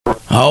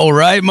All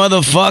right,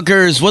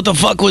 motherfuckers. What the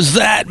fuck was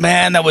that,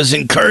 man? That was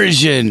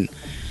Incursion.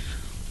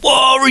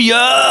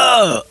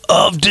 Warrior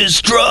of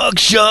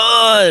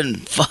Destruction.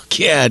 Fuck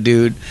yeah,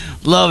 dude.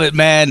 Love it,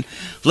 man.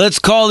 Let's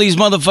call these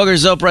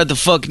motherfuckers up right the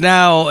fuck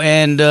now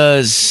and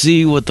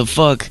see what the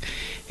fuck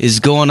is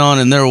going on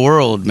in their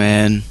world,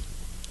 man.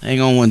 Hang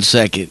on one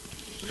second.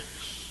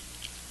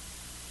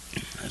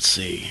 Let's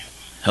see.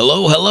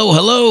 Hello, hello,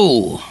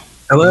 hello.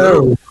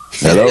 Hello.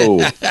 Hello.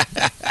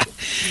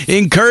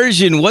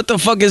 Incursion, what the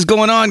fuck is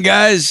going on,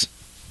 guys?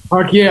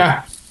 Fuck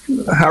yeah.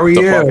 How are you?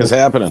 What the fuck is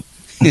happening?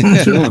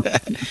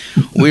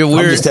 We're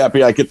I'm just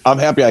happy I'm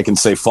happy I can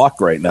say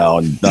fuck right now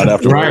and not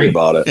have to worry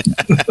about it.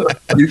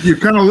 You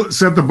kind of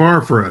set the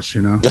bar for us,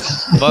 you know.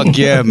 Fuck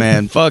yeah,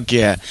 man. Fuck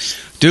yeah.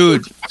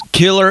 Dude,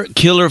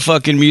 killer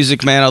fucking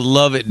music, man. I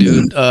love it,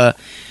 dude.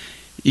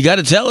 You got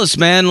to tell us,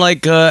 man,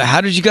 like,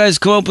 how did you guys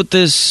come up with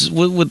this,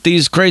 with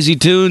these crazy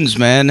tunes,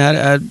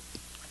 man?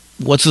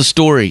 What's the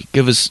story?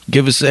 Give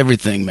us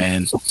everything,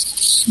 man.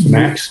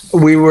 Max?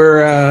 We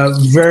were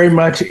very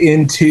much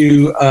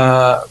into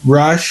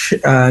Rush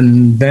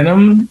and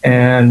Venom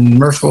and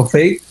Merciful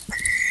Fate.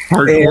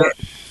 Hardcore.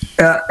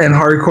 And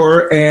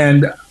hardcore.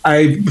 And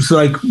I was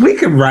like, we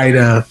could write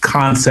a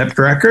concept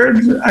record.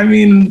 I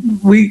mean,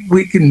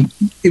 we can,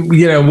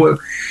 you know,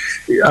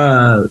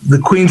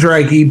 the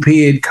Queensryche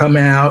EP had come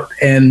out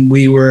and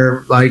we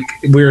were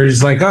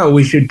just like, oh,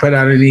 we should put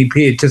out an EP.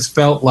 It just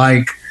felt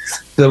like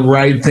the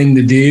right thing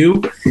to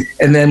do.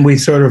 And then we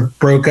sort of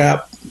broke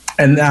up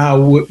and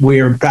now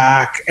we're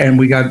back and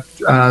we got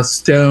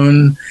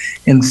Stone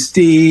and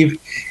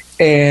Steve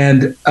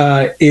and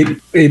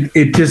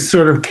it just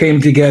sort of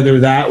came together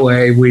that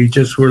way. We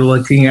just were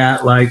looking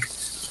at like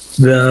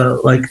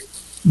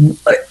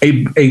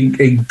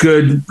a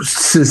good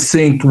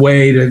succinct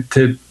way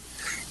to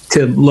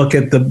look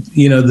at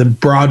the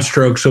broad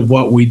strokes of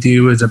what we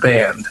do as a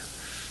band.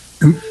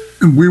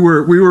 We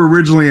were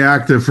originally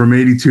active from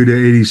 82 to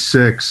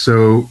 86.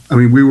 So, I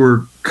mean, we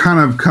were kind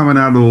of coming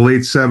out of the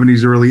late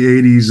 70s, early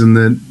 80s and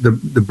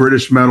the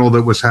British metal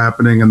that was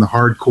happening and the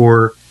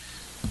hardcore.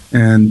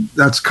 And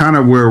that's kind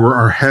of where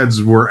our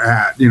heads were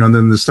at, you know, and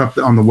then the stuff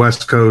on the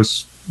West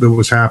Coast that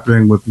was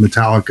happening with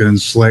Metallica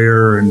and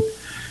Slayer and,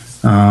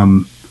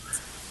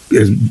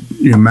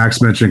 you know,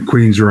 Max mentioned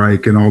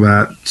Queensryche and all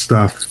that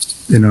stuff,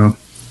 you know,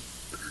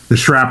 the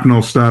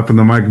Shrapnel stuff and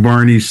the Mike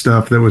Varney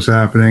stuff that was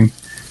happening.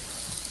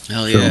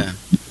 Hell yeah.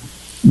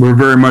 So we're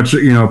very much,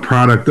 you know, a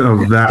product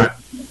of that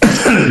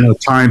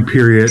time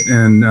period.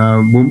 And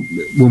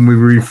when we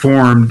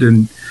reformed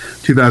in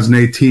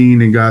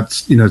 2018 and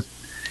got, you know,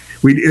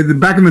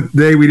 back in the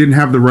day, we didn't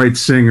have the right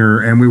singer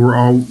and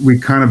we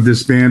kind of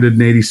disbanded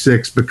in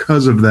 86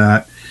 because of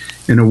that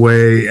in a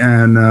way.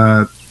 And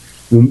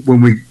when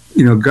we,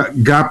 you know,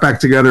 got back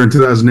together in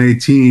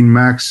 2018,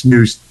 Max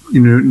knew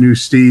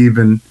Steve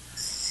and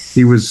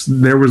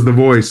there was the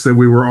voice that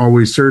we were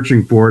always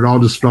searching for. It all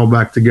just fell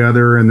back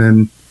together. And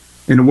then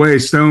in a way,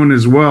 Stone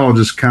as well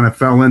just kind of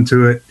fell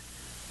into it.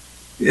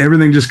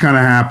 Everything just kind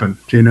of happened,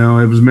 you know,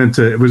 it was meant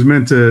to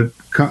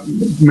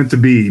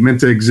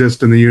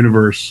exist in the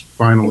universe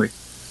finally.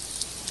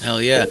 Hell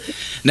yeah.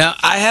 Now,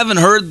 I haven't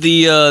heard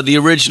the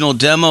original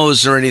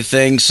demos or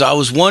anything, so I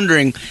was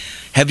wondering,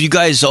 have you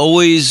guys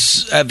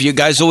always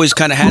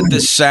kind of had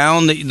this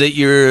sound that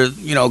you're,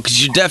 you know,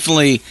 because you're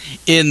definitely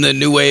in the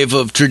new wave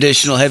of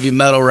traditional heavy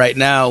metal right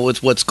now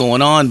with what's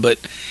going on, but,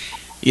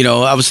 you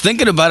know, I was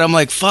thinking about it, I'm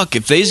like, fuck,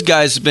 if these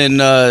guys have been,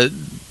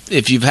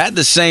 if you've had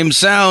the same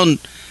sound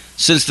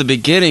since the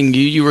beginning,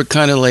 you were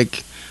kind of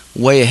like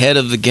way ahead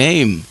of the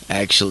game,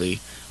 actually.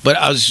 But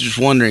I was just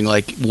wondering,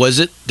 like,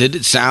 did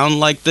it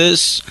sound like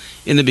this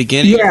in the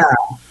beginning? Yeah.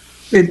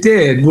 It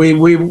did. We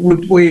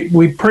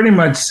pretty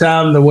much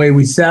sound the way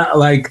we sound.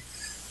 Like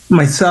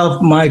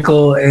myself,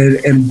 Michael,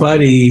 and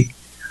Buddy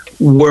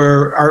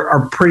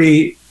are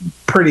pretty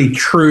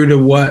true to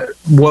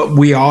what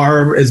we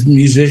are as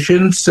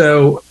musicians.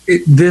 So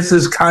this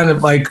is kind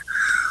of like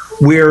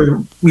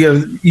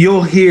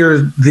you'll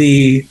hear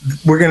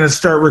we're going to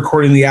start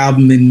recording the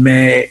album in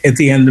May, at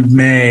the end of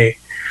May.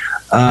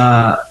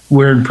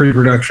 We're in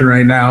pre-production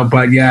right now,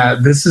 but yeah,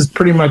 this is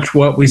pretty much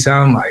what we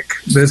sound like.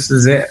 This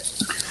is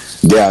it.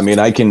 Yeah, I mean,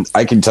 I can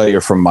tell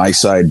you from my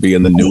side,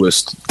 being the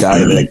newest guy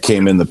that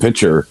came in the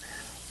picture,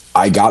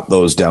 I got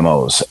those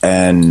demos,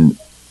 and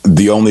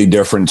the only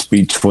difference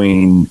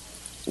between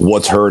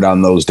what's heard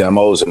on those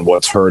demos and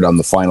what's heard on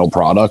the final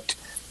product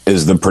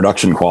is the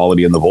production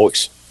quality and the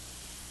voice.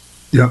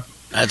 Yep,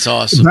 that's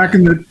awesome. Back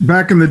in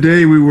the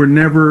day, we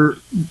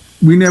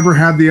never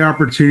had the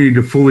opportunity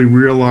to fully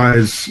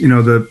realize, you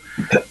know, the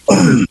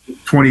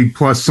 20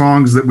 plus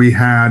songs that we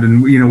had,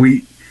 and you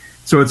know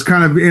So it's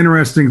kind of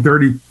interesting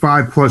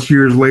 35 plus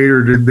years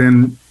later to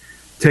then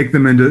take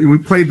them we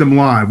played them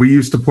live.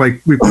 We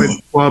played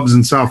clubs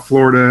in South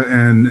Florida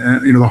and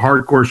you know, the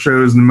hardcore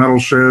shows and the metal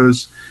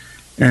shows.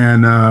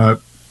 And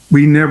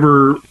we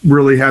never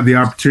really had the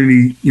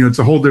opportunity, you know, it's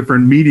a whole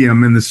different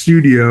medium in the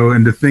studio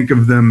and to think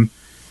of them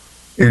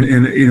and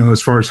you know,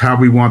 as far as how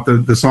we want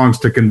the songs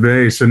to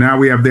convey. So now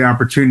we have the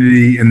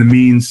opportunity and the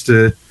means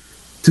to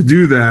to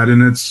do that,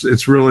 and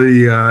it's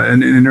really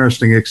an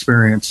interesting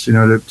experience,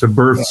 to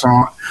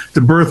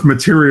birth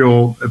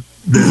material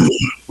that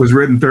was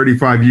written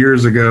 35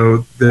 years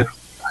ago. That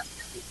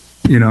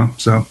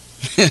so.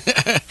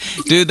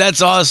 Dude,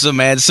 that's awesome,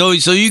 man. So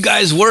you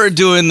guys were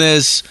doing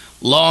this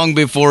long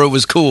before it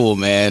was cool,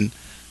 man.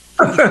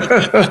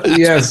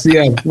 Yes.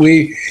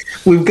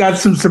 We've got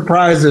some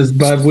surprises,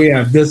 but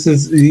we're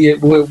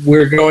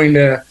going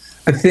to.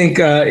 I think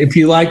if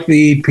you like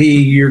the EP,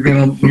 you're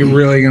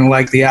really gonna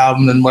like the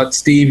album, and what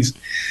Steve's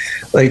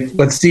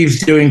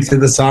doing to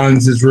the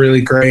songs is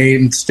really great.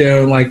 And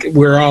still,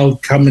 we're all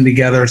coming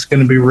together. It's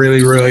going to be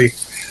really, really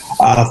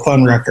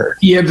fun record.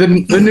 Yeah, the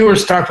newer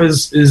stuff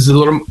is a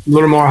little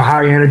more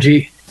high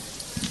energy,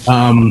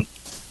 and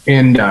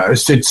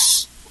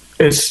it's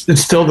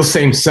still the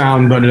same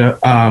sound, but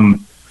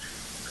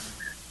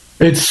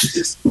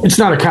it's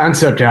not a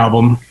concept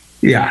album.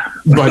 Yeah,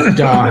 but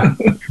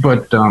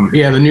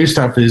the new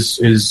stuff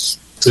is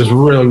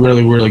really,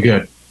 really, really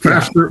good.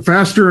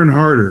 Faster and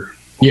harder.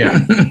 Yeah.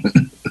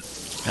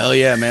 Hell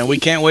yeah, man. We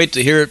can't wait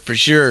to hear it for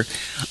sure.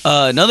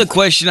 Another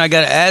question I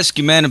got to ask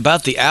you, man,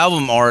 about the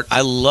album art.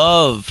 I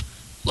love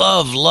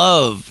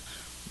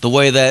the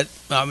way that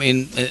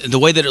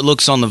it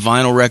looks on the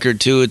vinyl record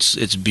too.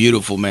 It's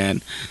beautiful,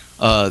 man.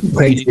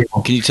 Thank you.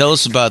 Can you tell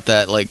us about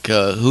that?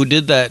 Who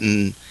did that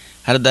and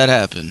how did that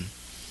happen?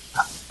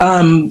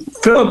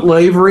 Philip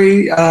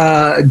Lavery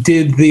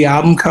did the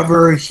album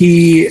cover.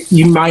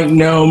 You might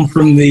know him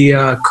from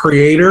the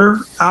Creator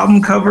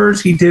album covers.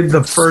 He did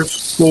the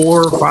first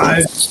 4 or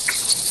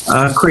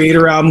 5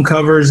 Creator album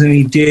covers, and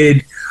he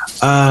did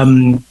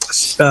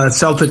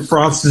Celtic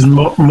Frost's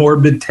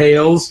Morbid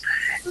Tales.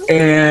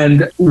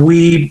 And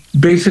we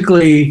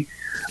basically,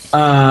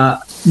 I'm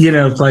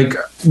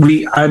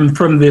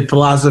from the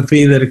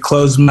philosophy that a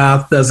closed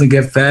mouth doesn't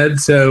get fed.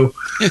 So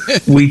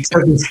we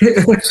took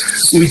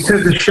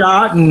a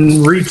shot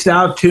and reached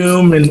out to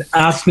him and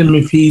asked him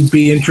if he'd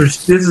be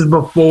interested. This is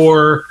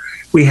before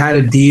we had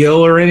a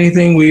deal or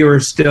anything. We were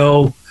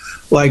still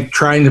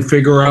trying to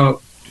figure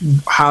out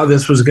how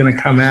this was going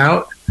to come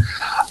out.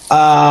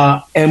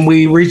 And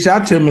we reached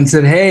out to him and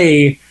said,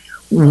 "Hey,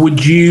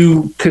 would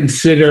you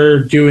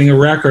consider doing a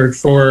record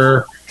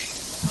for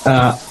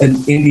an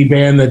indie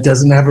band that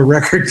doesn't have a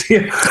record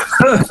deal?"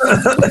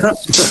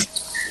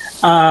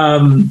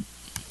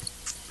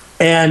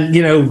 And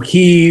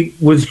he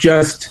was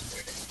just.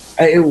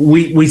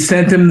 We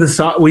sent him the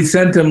song. We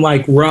sent him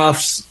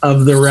roughs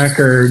of the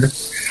record,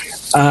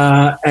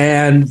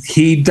 and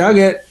he dug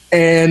it.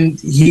 And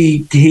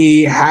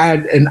he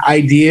had an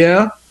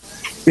idea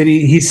that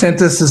he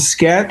sent us a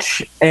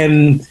sketch,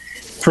 and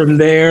from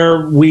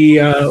there we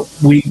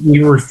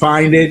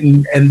refined it,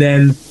 and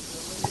then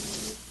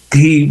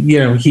he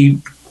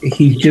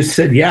just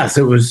said yes.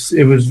 It was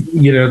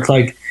it's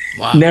like,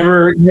 wow.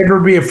 Never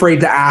be afraid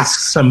to ask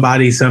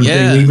somebody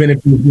something, even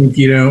if you think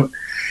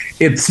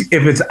if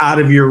it's out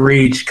of your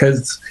reach,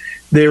 because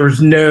there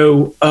was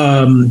no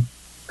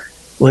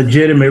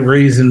legitimate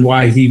reason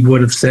why he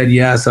would have said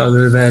yes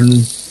other than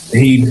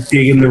he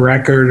digging the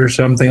record or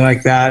something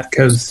like that.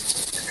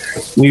 Because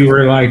we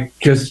were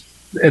just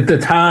at the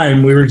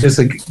time we were just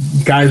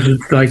guys with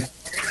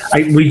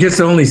we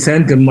just only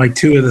sent him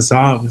 2 of the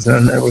songs,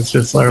 and it was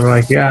just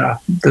yeah,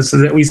 this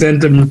is it. We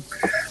sent him,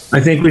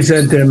 I think we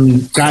sent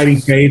him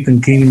Guiding Faith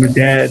and Kingdom of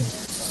Dead,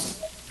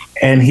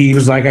 and he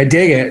was like, I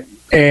dig it.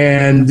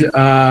 And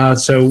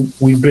so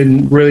we've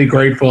been really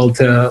grateful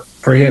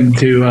for him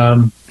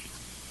to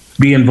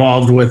be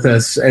involved with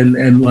us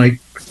and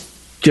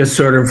just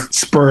sort of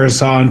spur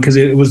us on, because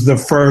it was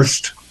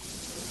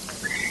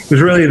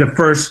really the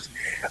first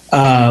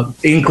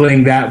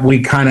inkling that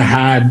we kind of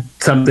had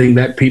something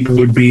that people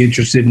would be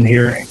interested in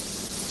hearing.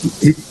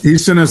 He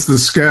sent us the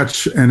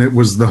sketch, and it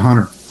was the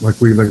Hunter.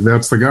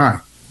 That's the guy.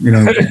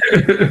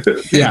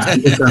 Yeah,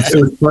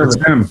 that's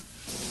him.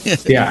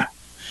 Yeah.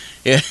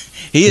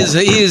 He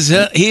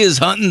is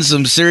hunting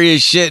some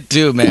serious shit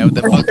too, man. With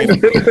the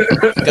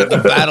got the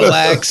battle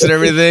axe and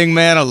everything,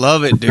 man. I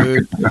love it,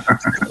 dude.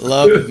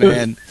 Love it,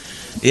 man.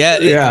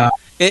 Yeah.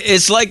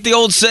 It's like the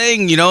old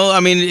saying,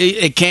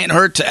 it can't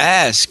hurt to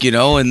ask,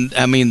 and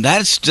I mean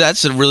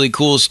that's a really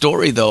cool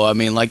story though. I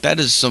mean,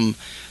 that's some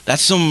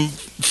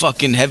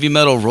fucking heavy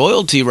metal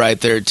royalty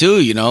right there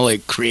too,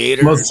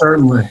 Creator, most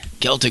certainly,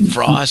 Celtic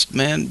Frost,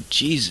 man,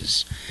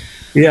 Jesus.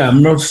 Yeah,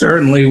 most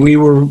certainly. We've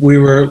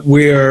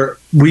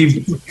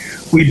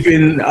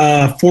been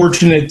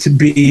fortunate to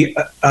be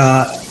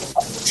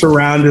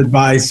surrounded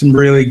by some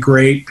really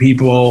great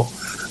people,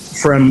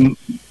 from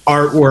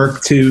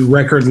artwork to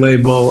record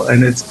label,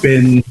 and it's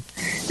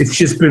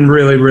just been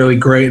really, really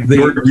great.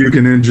 York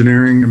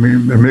Engineering, I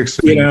mean, a mix.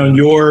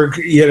 York,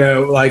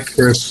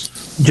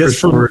 just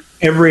from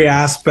every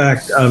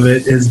aspect of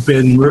it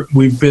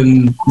we've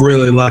been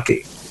really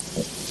lucky.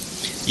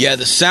 Yeah,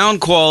 the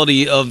sound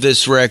quality of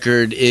this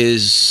record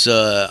is,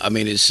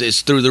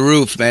 it's through the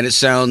roof, man. It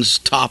sounds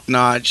top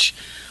notch.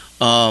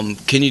 Can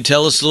you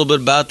tell us a little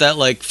bit about that?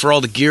 For all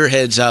the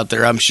gearheads out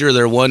there, I'm sure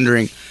they're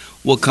wondering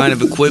what kind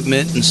of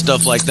equipment and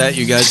stuff like that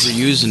you guys are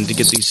using to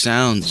get these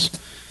sounds.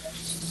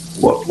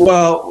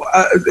 Well,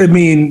 I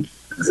mean,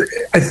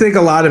 I think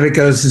a lot of it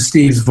goes to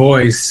Steve's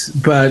voice,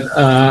 but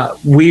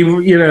we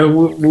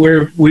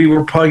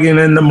were plugging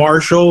in the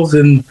Marshalls,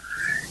 and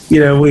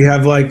we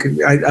have like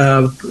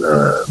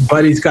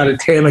Buddy's got a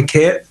Tama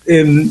kit,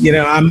 and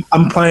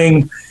I'm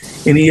playing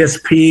an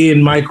ESP,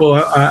 and Michael,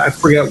 I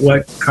forget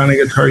what kind of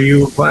guitar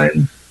you were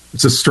playing.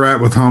 It's a Strat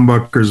with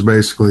humbuckers,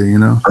 basically.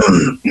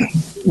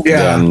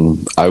 Yeah.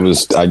 And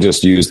I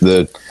just used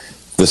the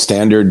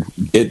standard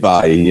Git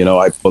buy.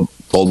 I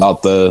pulled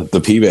out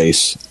the P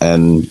bass,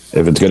 and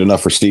if it's good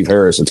enough for Steve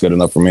Harris, it's good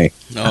enough for me.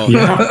 Oh,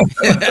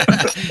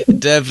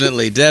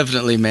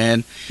 definitely,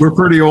 man. We're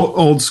pretty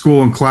old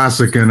school and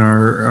classic in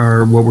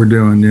our what we're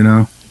doing.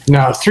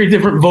 No, 3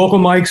 different vocal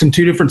mics in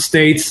 2 different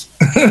states.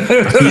 2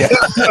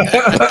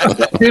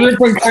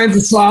 different kinds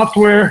of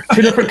software,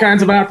 2 different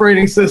kinds of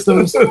operating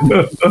systems.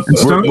 And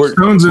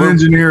Stone's an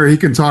engineer. He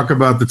can talk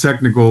about the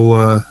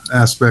technical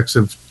aspects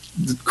of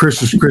Chris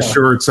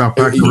Short's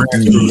Alpaca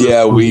Ranch.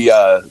 Yeah, we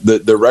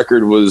the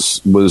record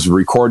was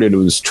recorded. It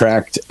was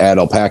tracked at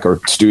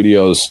Alpaca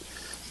Studios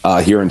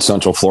here in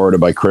Central Florida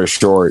by Chris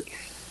Short.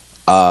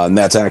 And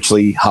that's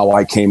actually how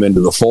I came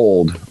into the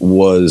fold.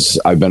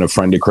 I've been a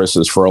friend of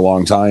Chris's for a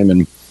long time,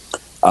 and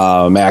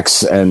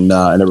Max and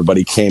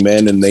everybody came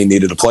in, and they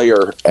needed a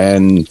player,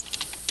 and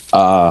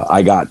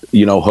I got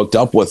hooked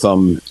up with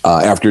them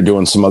after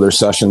doing some other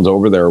sessions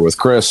over there with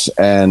Chris.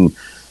 And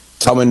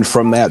coming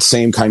from that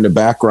same kind of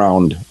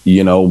background,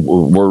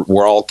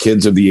 we're all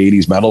kids of the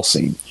 '80s metal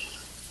scene.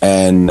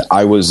 And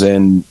I was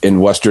in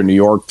Western New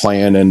York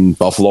playing in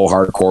Buffalo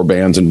hardcore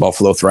bands and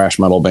Buffalo thrash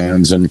metal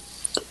bands, and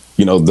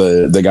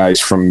the guys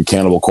from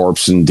Cannibal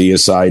Corpse and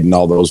Deicide and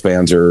all those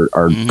bands are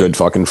good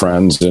fucking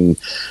friends. And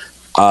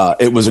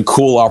it was a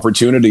cool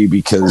opportunity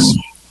because,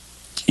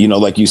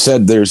 like you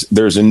said,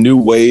 there's a new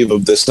wave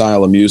of this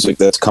style of music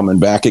that's coming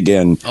back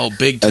again. Oh,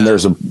 big time. And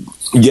there's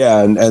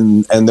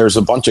and there's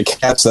a bunch of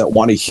cats that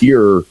want to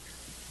hear,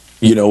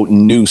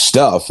 new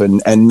stuff,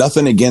 and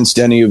nothing against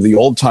any of the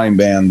old time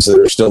bands that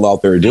are still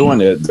out there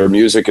doing it. Their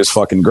music is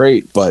fucking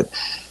great, but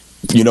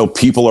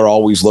people are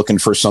always looking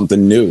for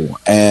something new.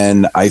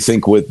 And I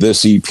think with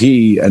this EP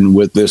and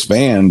with this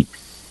band,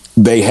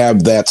 they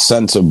have that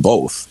sense of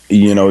both.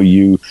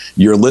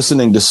 You're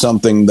listening to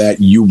something that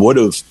you would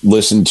have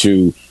listened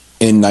to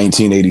in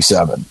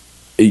 1987,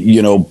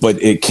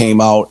 but it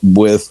came out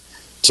with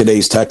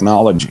today's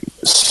technology.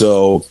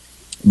 So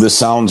the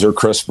sounds are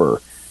crisper,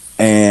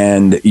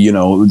 and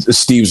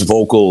Steve's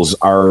vocals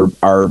are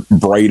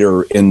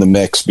brighter in the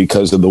mix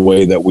because of the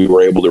way that we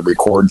were able to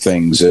record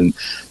things and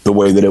the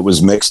way that it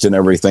was mixed and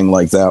everything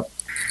like that.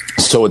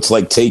 So it's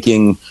like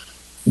taking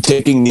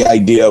the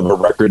idea of a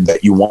record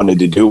that you wanted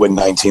to do in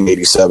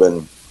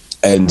 1987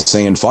 and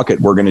saying, fuck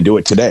it, we're going to do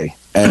it today,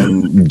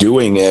 and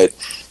doing it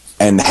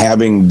and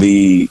having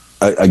the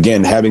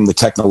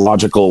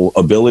technological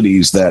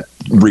abilities that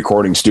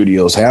recording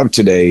studios have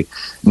today.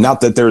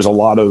 Not that there's a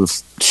lot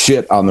of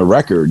shit on the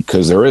record,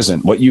 because there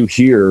isn't. What you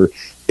hear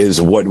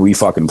is what we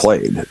fucking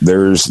played.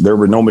 There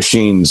were no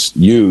machines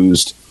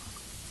used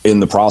in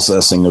the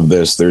processing of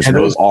this. There's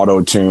no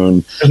auto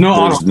tune. There's no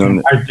auto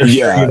tune.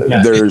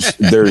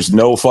 There's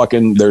no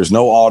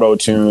auto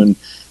tune.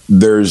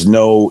 There's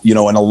no,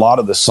 and a lot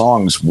of the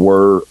songs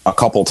were a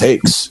couple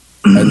takes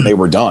and they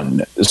were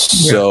done.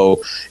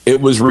 So it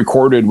was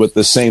recorded with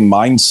the same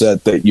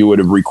mindset that you would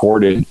have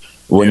recorded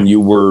when you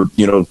were,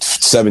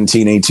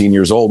 17, 18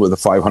 years old with a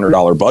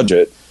 $500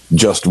 budget,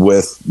 just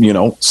with,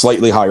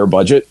 slightly higher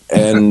budget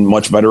and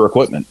much better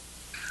equipment.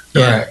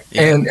 Yeah.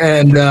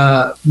 And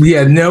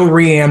no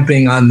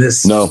reamping on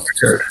this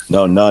record.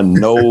 No, none.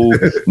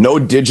 No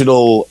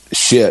digital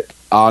shit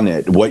on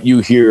it. What you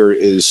hear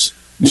is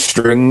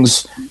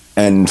strings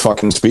and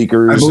fucking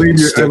speakers.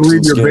 I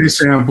believe your bass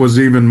amp was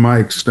even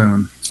mic,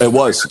 Stone. It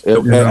was.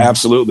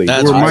 Absolutely.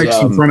 There were mics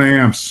in front of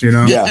amps,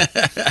 Yeah.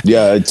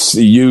 Yeah. It's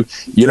you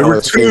there were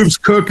tubes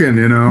cooking,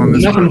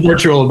 Nothing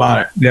virtual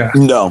about it. Yeah.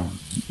 No.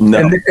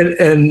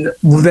 And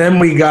then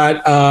we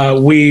got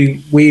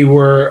we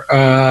were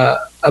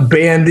a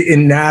band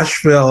in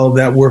Nashville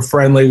that we're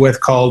friendly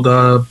with called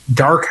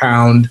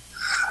Darkhound.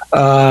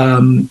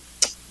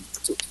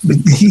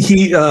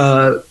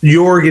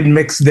 Jorgen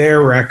mixed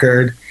their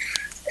record,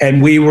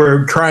 and we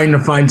were trying to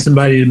find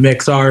somebody to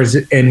mix ours,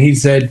 and he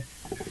said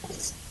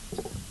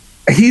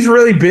he's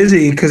really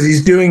busy because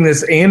he's doing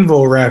this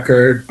Anvil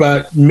record,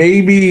 but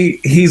maybe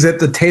he's at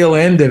the tail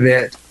end of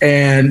it,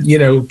 and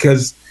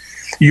because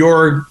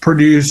Jorg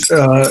produced,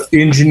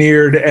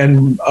 engineered,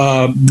 and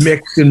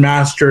mixed and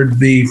mastered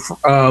the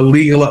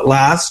Legal at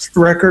Last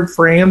record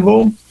for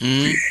Anvil,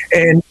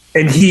 and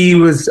he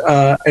was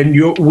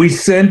we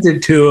sent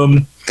it to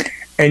him,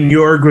 and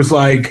Jorg was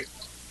like,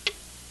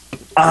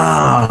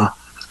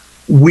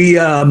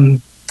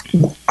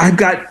 I've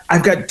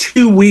got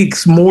 2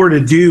 weeks more to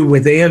do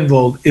with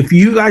Anvil. If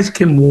you guys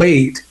can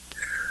wait,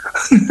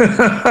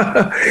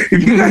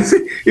 if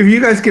you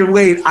guys can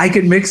wait, I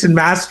can mix and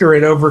master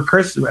it over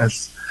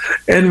Christmas.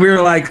 And we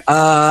were like,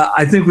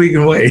 I think we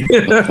can wait.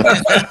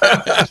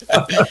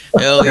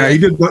 Hell Yeah,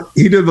 yeah.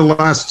 he did the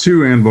last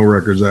two Anvil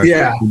records, actually.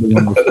 Yeah. He did the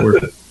one before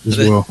as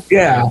well.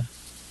 Yeah.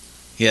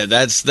 Yeah,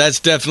 that's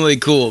definitely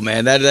cool,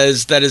 man. That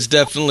is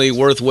definitely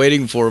worth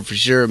waiting for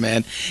sure,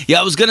 man. Yeah,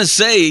 I was gonna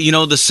say,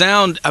 the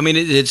sound. I mean,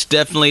 it's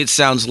definitely, it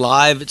sounds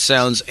live. It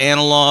sounds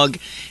analog.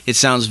 It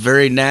sounds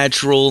very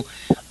natural.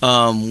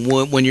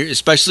 When you're,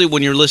 especially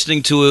when you're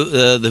listening to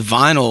the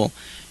vinyl,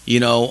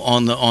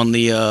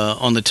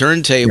 on the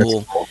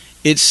turntable,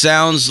 it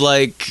sounds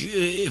like,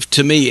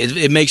 to me,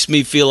 it makes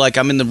me feel like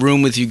I'm in the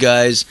room with you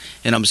guys,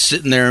 and I'm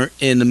sitting there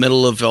in the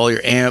middle of all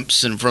your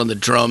amps in front of the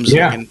drums.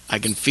 Yeah. And I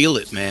can feel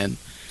it, man.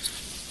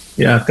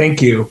 Yeah,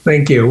 thank you. We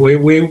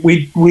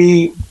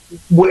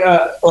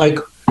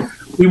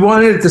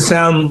wanted it to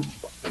sound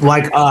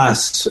like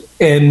us,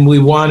 and we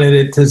wanted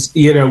it to,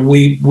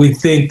 we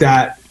think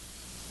that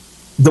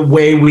the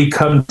way we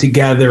come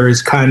together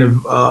is kind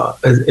of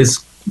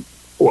is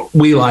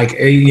we like,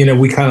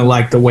 we kind of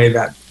like the way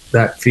that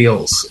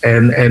feels,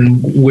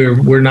 and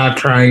we're not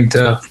trying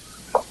to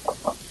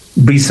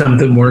be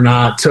something we're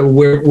not. So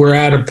we're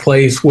at a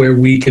place where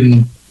we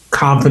can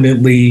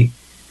confidently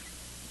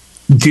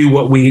do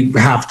what we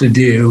have to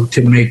do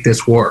to make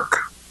this work.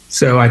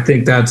 So I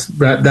think that's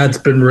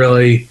been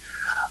really,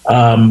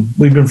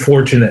 we've been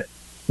fortunate.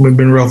 We've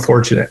been real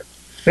fortunate.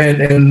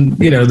 And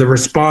the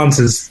response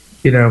is,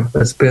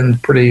 that's been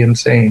pretty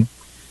insane.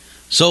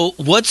 So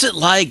what's it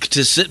like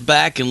to sit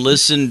back and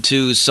listen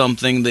to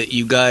something that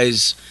you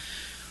guys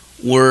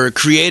were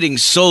creating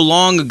so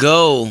long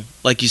ago,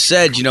 like you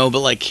said, but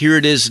like here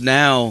it is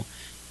now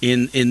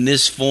in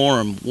this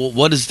form?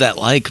 What is that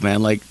like,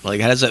 man? Like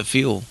how does that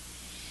feel?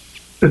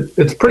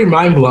 It's pretty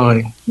mind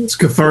blowing. It's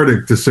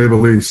cathartic, to say the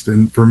least,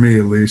 and for me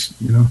at least,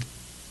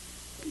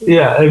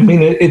 Yeah, I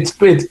mean, it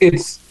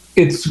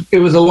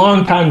was a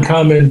long time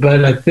coming,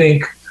 but I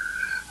think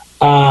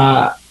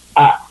I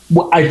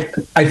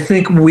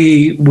think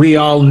we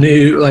all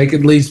knew, like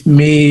at least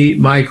me,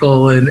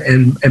 Michael,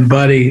 and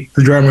Buddy,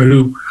 the drummer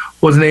who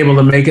wasn't able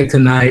to make it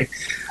tonight.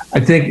 I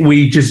think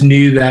we just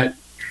knew that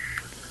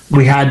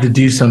we had to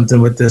do something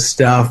with this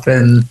stuff,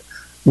 and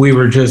we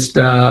were just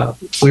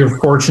we were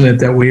fortunate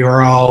that we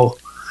were all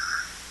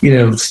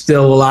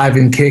still alive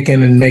and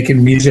kicking and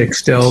making music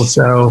still,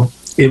 so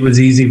it was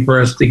easy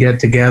for us to get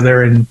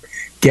together and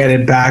get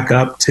it back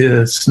up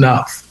to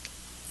snuff.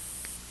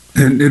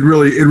 And it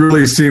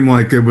really seemed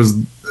like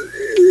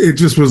it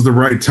just was the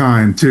right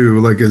time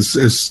too. Like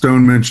as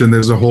Stone mentioned,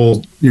 there's a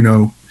whole,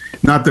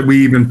 not that we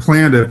even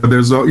planned it, but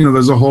there's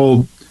a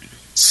whole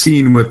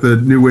scene with the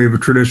new wave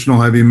of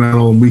traditional heavy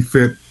metal, and we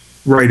fit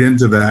right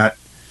into that.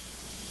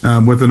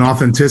 With an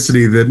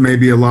authenticity that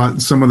maybe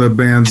some of the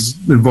bands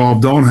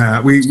involved don't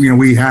have.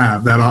 We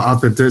have that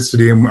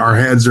authenticity, and our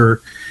heads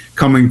are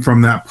coming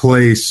from that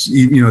place.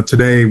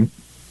 Today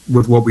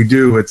with what we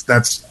do,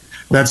 that's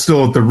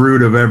still at the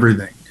root of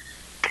everything.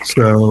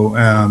 So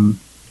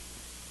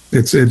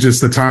it's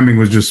just, the timing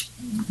was just,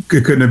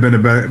 it couldn't have been a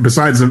better.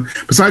 Besides a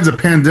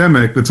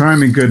pandemic, the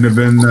timing couldn't have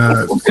been.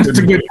 It's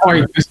a good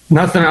point.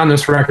 Nothing on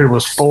this record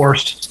was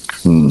forced.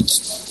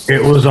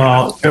 It was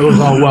all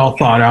well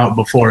thought out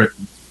before it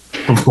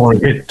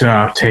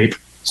tape.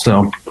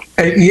 So,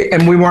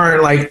 and we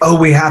weren't like, oh,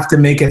 we have to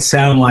make it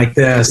sound like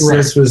this. Right.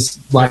 This was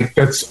like,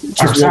 that's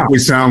just what we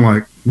sound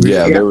like.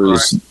 Yeah,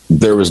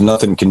 there was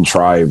nothing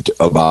contrived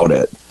about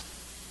it.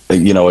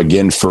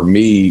 Again, for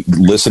me,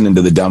 listening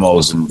to the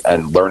demos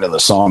and learning the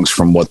songs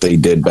from what they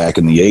did back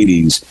in the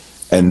 80s,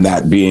 and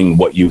that being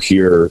what you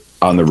hear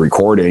on the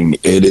recording,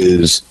 it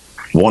is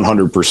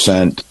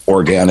 100%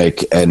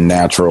 organic and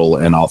natural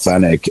and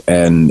authentic,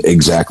 and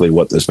exactly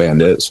what this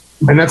band is.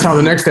 And that's how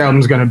the next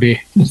album is going to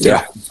be.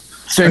 Yeah.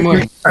 Same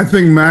way. I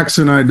think Max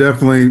and I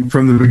definitely,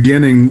 from the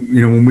beginning,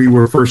 when we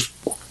were first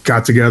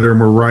got together and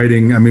were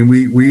writing, I mean,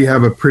 we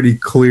have a pretty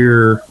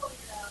clear,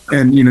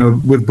 and,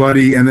 with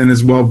Buddy, and then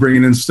as well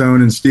bringing in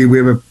Stone and Steve, we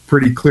have a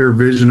pretty clear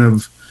vision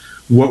of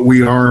what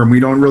we are, and we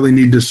don't really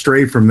need to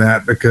stray from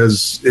that,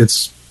 because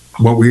it's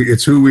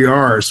who we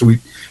are. So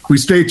we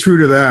stay true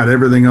to that,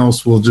 everything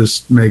else will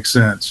just make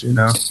sense,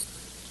 I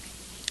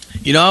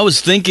was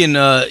thinking,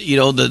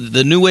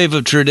 the new wave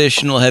of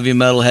traditional heavy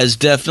metal has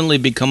definitely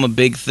become a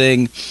big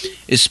thing,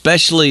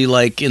 especially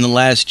like in the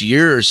last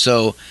year or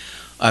so.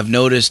 I've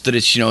noticed that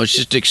it's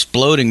just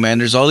exploding, man.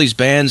 There's all these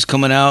bands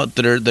coming out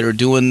that are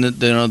doing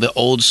the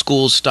old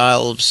school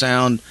style of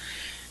sound,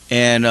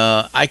 and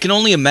I can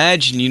only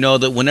imagine,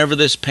 that whenever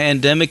this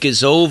pandemic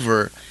is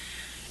over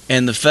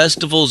and the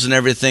festivals and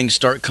everything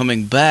start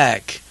coming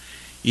back,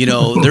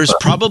 there's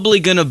probably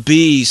going to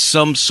be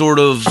some sort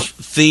of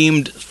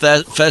themed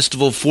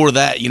festival for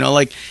that,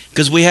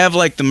 because we have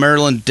like the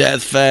Maryland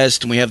Death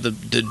Fest and we have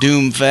the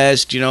Doom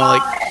Fest,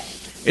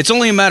 it's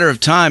only a matter of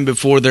time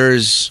before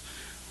there's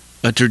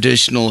a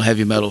traditional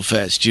heavy metal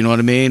fest, you know what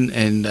I mean?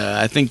 And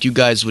I think you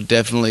guys would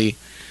definitely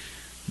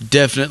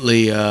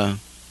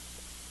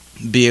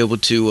be able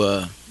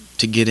to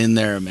get in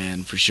there,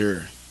 man, for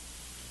sure.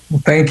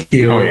 Well, thank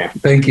you. Oh, yeah.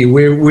 Thank you.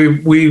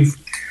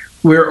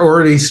 we're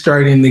already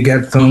starting to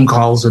get phone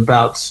calls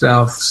about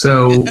stuff.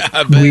 So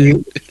I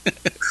bet.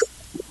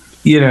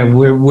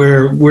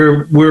 we're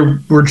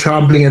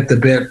chomping at the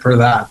bit for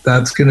that.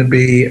 That's going to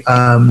be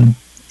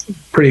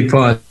pretty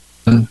fun.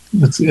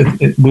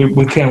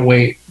 We can't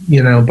wait,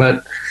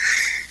 but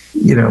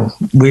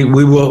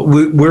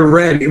we're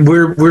ready.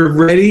 We're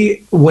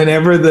ready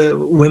whenever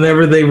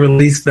they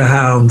release the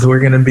Hounds. We're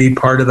going to be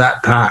part of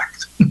that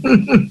pact.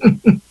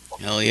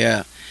 Hell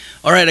yeah.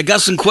 All right, I got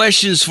some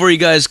questions for you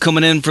guys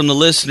coming in from the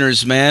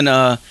listeners, man.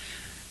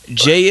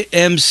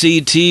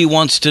 JMCT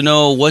wants to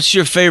know, what's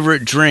your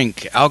favorite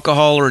drink,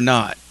 alcohol or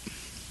not?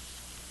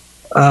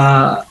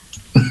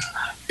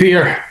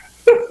 Beer.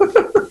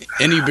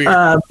 Any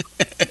beer.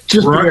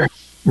 Just beer.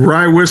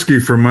 Rye whiskey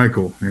for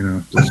Michael,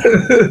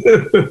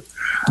 Good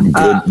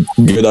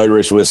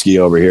Irish whiskey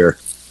over here.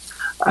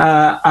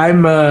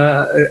 I'm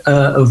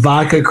a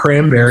vodka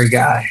cranberry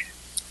guy.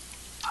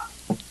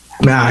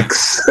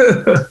 Max.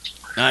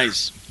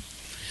 Nice.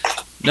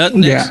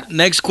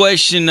 Next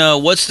question.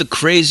 What's the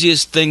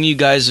craziest thing you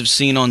guys have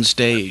seen on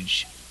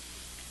stage?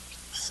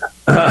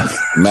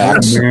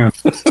 Max. Man.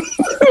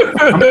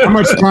 How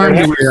much time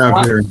do we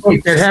have here?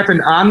 It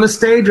happened on the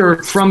stage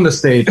or from the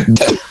stage?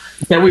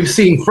 That we've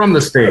seen from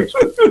the stage.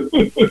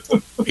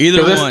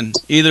 Either one.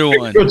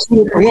 It's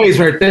two different ways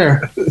right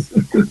there.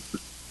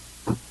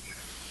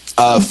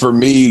 For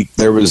me,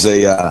 there was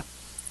a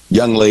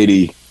young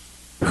lady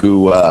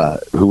who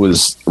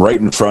was right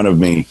in front of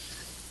me,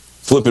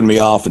 flipping me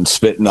off and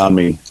spitting on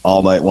me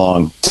all night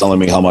long, telling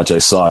me how much I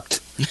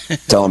sucked,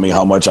 telling me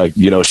how much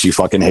she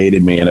fucking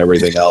hated me and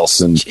everything else.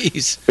 And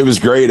Jeez. It was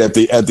great. At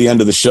the end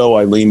of the show,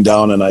 I leaned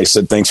down and I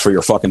said, "Thanks for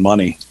your fucking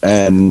money,"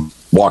 and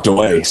walked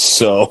away.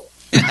 So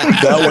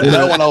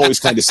that one always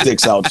kind of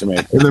sticks out to me.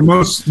 The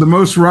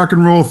most rock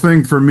and roll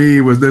thing for me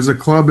was, there's a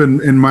club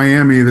in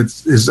Miami that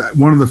is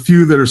one of the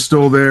few that are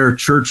still there,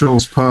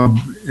 Churchill's Pub.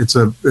 It's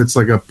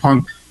like a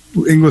punk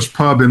English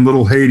pub in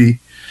Little Haiti,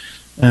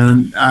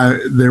 and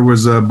there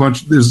was a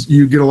bunch.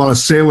 You get a lot of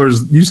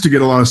sailors. Used to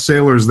get a lot of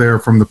sailors there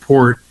from the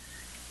port,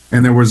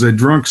 and there was a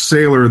drunk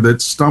sailor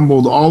that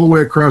stumbled all the way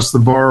across the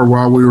bar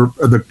while we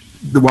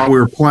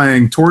were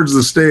playing towards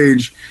the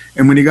stage.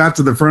 And when he got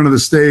to the front of the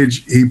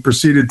stage, he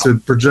proceeded to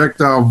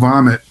projectile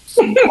vomit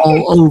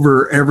all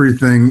over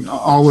everything,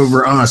 all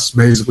over us,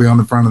 basically on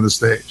the front of the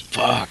stage.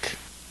 Fuck.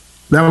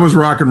 That was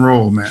rock and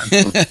roll, man.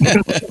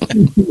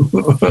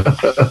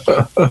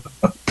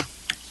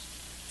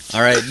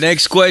 All right,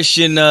 next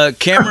question.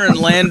 Cameron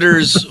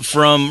Landers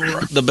from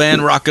the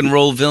band Rock and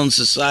Roll Villain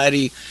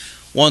Society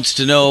wants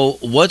to know,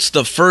 what's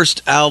the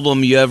first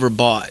album you ever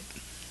bought?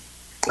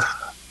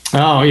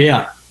 Oh,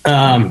 yeah.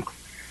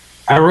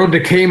 I rode to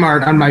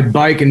Kmart on my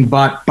bike and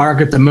bought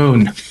Bark at the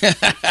Moon.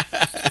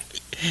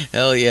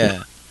 Hell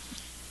yeah.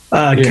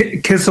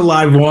 Kiss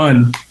Alive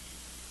 1.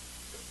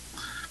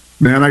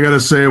 Man, I got to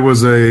say, it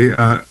was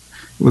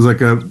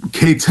like a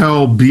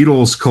K-Tel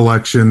Beatles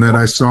collection that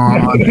I saw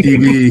on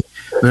TV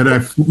that I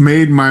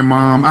made my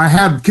mom. I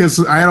had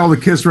all the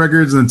Kiss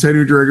records and the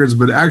 10-inch records,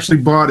 but actually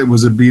it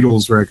was a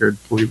Beatles record,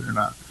 believe it or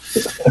not.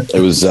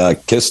 It was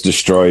Kiss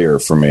Destroyer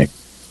for me.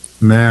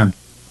 Man,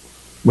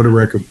 what a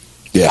record.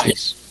 Yeah.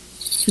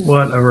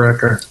 What a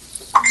record.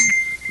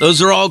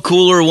 Those are all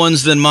cooler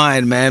ones than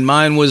mine, man.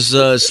 Mine was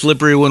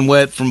Slippery When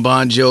Wet from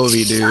Bon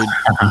Jovi, dude.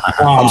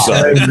 I'm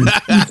sorry.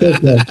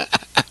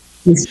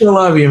 We still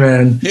love you,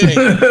 man.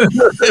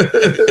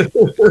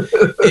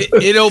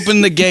 It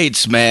opened the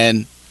gates,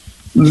 man.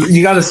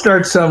 You got to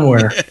start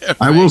somewhere.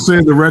 I will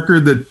say the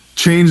record that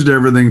changed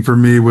everything for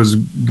me was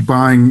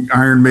buying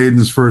Iron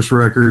Maiden's first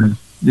record.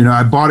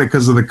 I bought it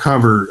because of the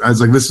cover. I was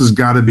like, this has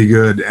got to be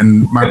good.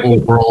 And my whole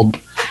world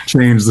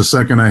changed the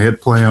second I hit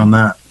play on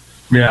that.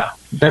 Yeah.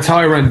 That's how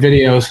I run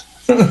videos.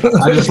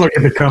 I just look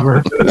at the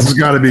cover. This has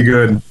got to be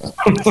good.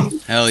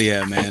 Hell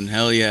yeah, man.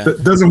 Hell yeah.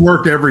 It doesn't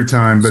work every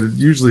time, but it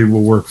usually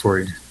will work for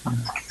you.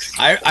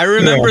 I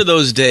remember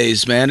those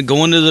days, man,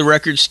 going to the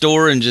record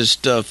store and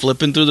just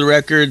flipping through the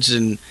records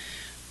and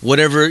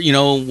whatever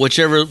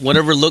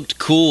looked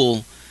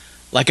cool.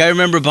 Like, I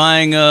remember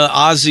buying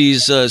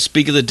Ozzy's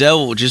Speak of the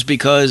Devil just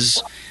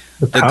because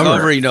the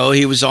cover,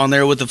 he was on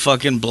there with the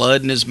fucking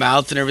blood in his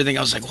mouth and everything.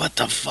 I was like, what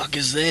the fuck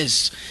is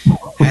this?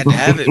 I had to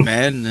have it,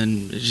 man,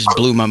 and it just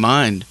blew my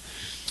mind.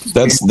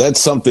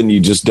 That's something you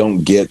just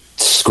don't get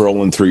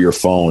scrolling through your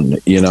phone,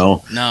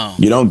 No.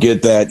 You don't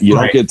get that. You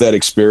don't get that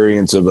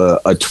experience of a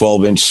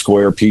 12-inch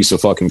square piece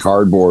of fucking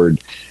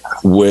cardboard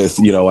with,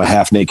 a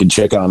half-naked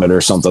chick on it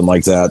or something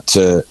like that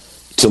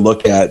to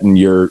look at, and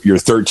your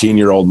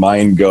 13-year-old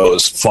mind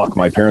goes, fuck,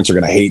 my parents are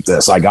going to hate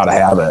this. I got to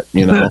have it,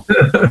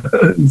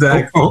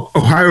 Exactly.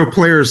 Ohio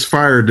Players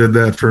Fire did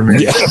that for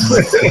me. Yeah.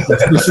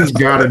 This has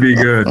got to be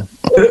good.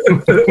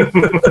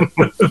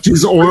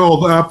 She's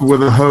oiled up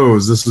with a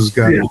hose. This has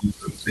got to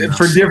be.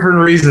 For different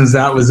reasons,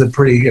 that was a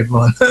pretty good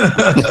one.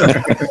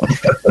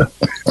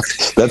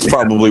 That's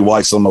probably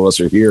why some of us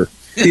are here.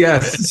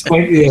 Yes,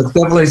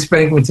 definitely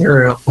spank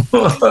material.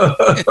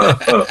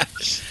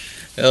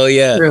 Hell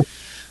yeah.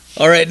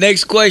 All right,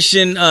 next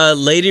question.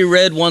 Lady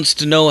Red wants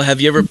to know,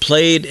 have you ever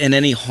played in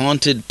any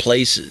haunted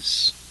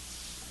places?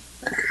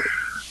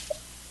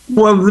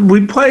 Well,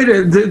 we played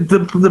at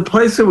the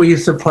place that we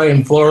used to play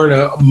in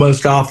Florida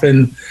most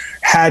often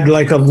had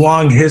like a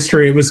long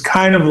history. It was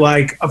kind of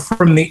like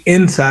from the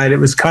inside, it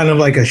was kind of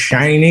like a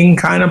Shining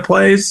kind of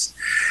place.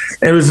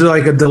 It was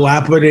like a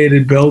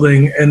dilapidated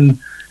building and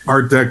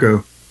Art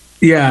Deco.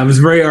 Yeah, it was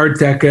very Art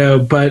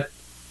Deco, but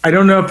I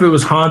don't know if it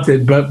was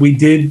haunted, but we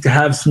did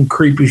have some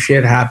creepy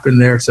shit happen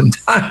there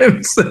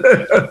sometimes.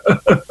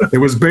 It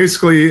was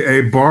basically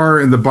a bar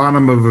in the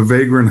bottom of a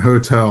vagrant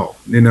hotel,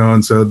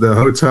 and so the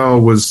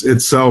hotel was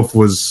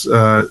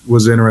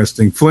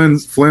interesting.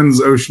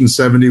 Flynn's Ocean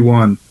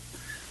 71.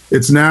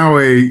 It's now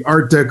a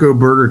Art Deco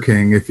Burger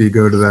King if you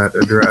go to that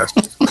address.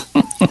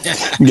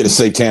 You get a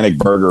satanic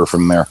burger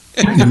from there.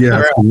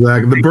 Yeah,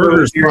 exactly. The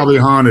burger's probably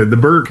haunted. The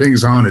Burger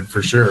King's haunted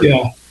for sure.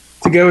 Yeah.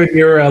 To go with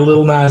your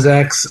Lil Nas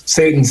X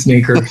Satan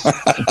sneakers.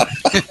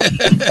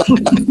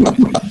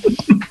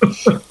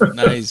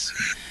 Nice.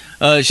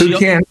 Who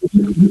can't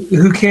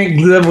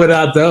live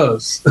without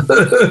those?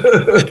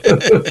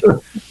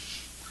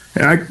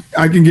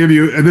 I can give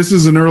you, and this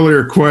is an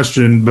earlier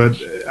question,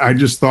 but I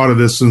just thought of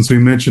this since we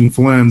mentioned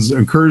Flynn's.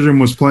 Incursion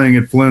was playing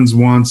at Flynn's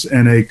once,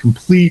 and a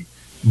complete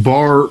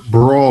bar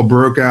brawl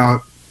broke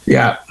out.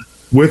 Yeah.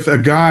 With a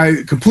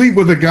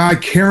guy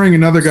carrying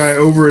another guy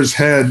over his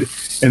head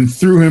and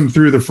threw him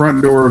through the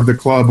front door of the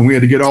club, and we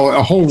had to get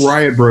a whole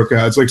riot broke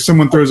out. It's like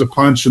someone throws a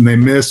punch and they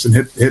miss and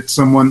hit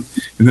someone,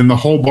 and then the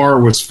whole bar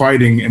was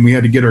fighting, and we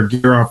had to get our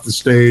gear off the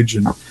stage,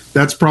 and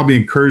that's probably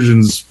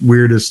Incursion's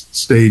weirdest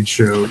stage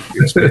show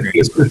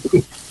experience.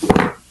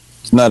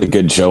 It's not a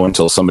good show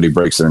until somebody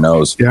breaks their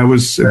nose. Yeah, it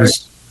was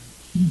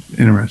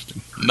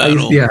interesting.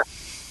 Metal. Yeah.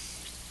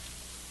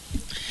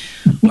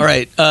 All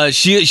right.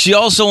 She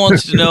also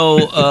wants to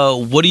know,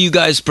 what do you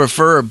guys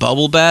prefer,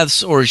 bubble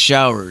baths or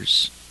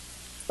showers?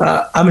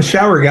 I'm a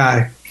shower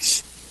guy.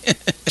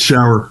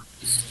 Shower.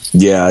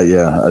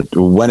 Yeah.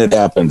 When it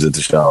happens, it's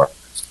a shower.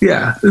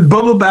 Yeah.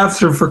 Bubble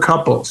baths are for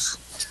couples.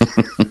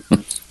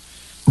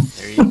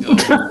 There you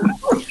go.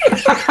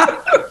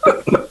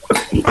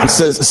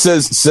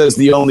 Says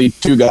the only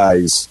two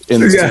guys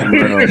in the same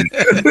room.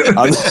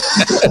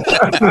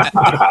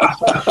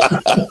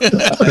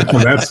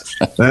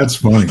 That's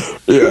funny.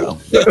 Yeah,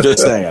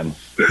 just saying.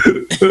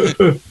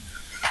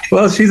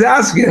 Well, she's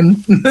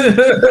asking.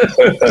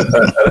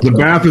 The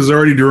bath is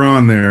already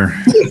drawn there.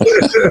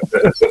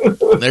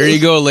 There you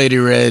go, Lady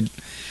Red.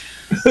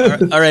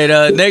 All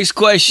right. Next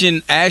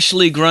question.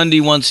 Ashley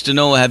Grundy wants to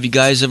know, have you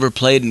guys ever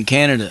played in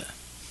Canada?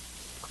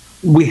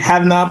 We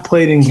have not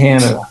played in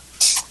Canada.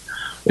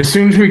 As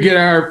soon as we get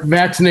our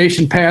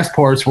vaccination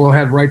passports, we'll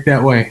head right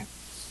that way.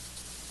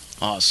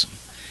 Awesome.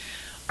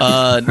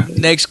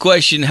 Next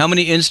question. How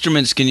many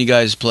instruments can you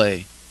guys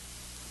play?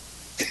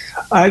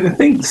 I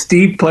think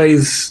Steve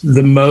plays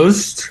the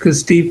most because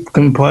Steve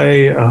can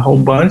play a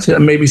whole bunch.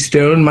 Maybe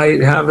Stone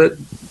might have it.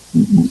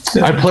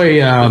 I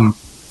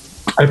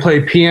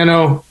play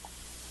piano,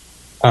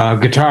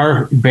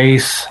 guitar,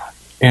 bass,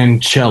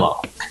 and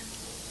cello.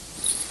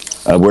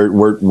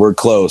 We're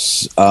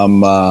close.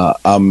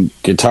 I'm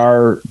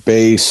guitar,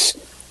 bass,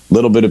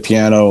 little bit of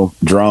piano,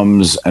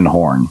 drums, and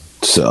horn.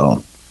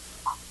 So,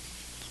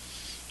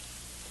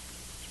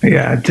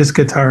 yeah, just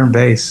guitar and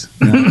bass.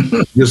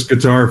 Yeah, just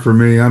guitar for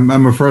me.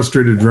 I'm a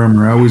frustrated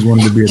drummer. I always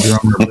wanted to be a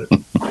drummer, but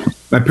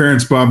my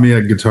parents bought me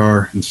a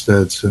guitar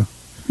instead. So,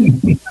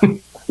 you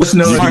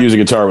can use a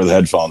guitar with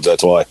headphones.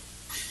 That's why.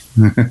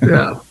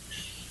 Yeah.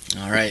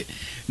 All right.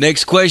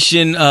 Next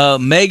question.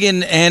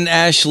 Megan and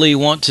Ashley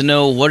want to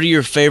know, what are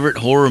your favorite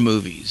horror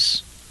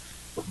movies?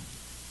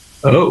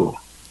 Oh.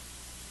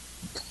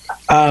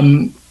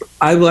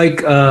 I like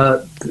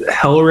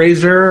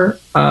Hellraiser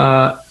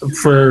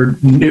for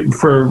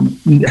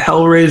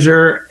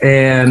Hellraiser,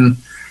 and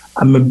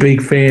I'm a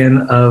big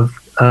fan of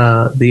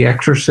The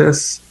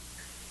Exorcist,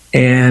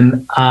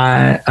 and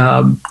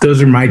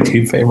those are my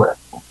two favorite.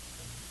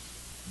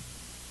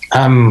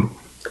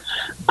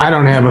 I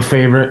don't have a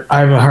favorite. I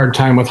have a hard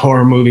time with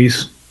horror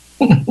movies.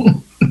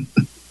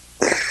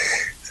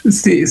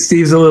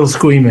 Steve's a little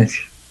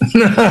squeamish.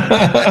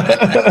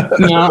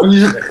 No,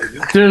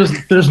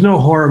 there's no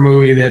horror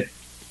movie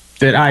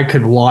that I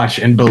could watch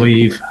and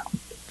believe.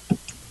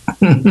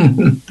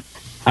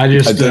 I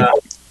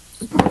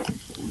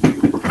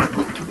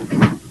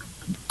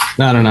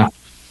don't know.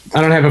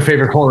 I don't have a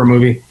favorite horror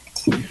movie.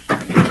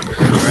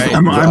 Right. I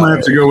might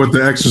have to go with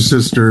The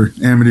Exorcist or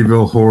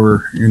Amityville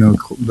Horror.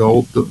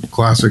 The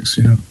classics.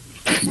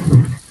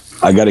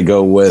 I got to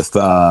go with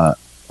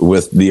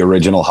the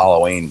original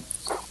Halloween.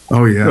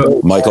 Oh yeah,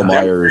 Michael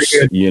Myers.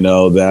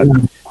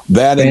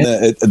 That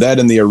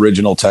and the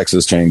original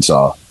Texas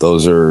Chainsaw.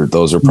 Those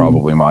are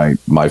probably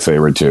my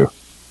favorite too.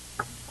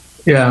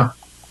 Yeah.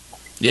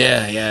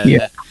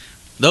 Yeah.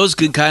 Those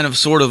could kind of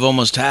sort of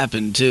almost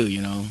happen too,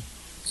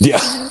 Yeah.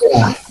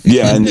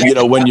 And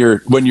when you're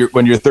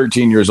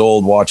 13 years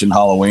old watching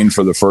Halloween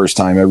for the first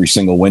time, every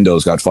single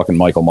window's got fucking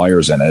Michael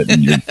Myers in it,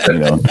 and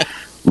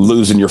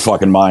losing your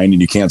fucking mind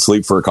and you can't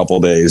sleep for a couple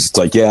of days. It's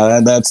like, yeah,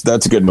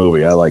 that's a good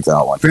movie. I like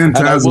that one.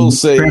 Phantasm, and I will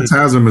say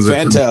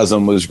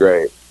Phantasm was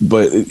great,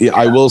 but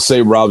I will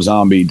say Rob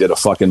Zombie did a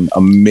fucking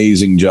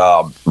amazing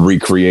job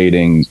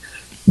recreating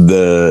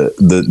the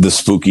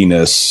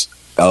spookiness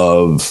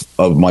of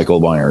Michael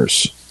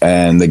Myers,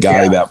 and the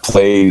guy that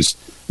plays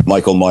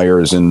Michael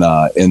Myers in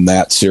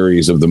that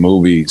series of the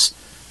movies.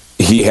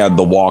 He had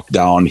the walk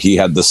down, he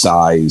had the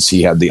size,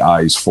 he had the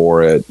eyes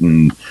for it,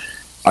 and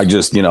I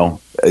just, to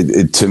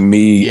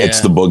me,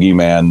 it's the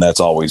boogeyman. That's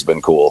always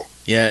been cool.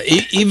 Yeah,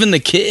 even the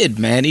kid,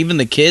 man. Even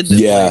the kid that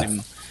played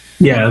him.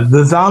 Yeah,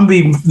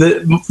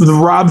 the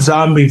Rob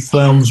Zombie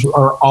films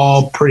are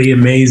all pretty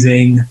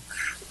amazing.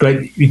 But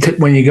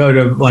when you go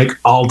to like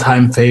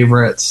all-time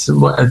favorites,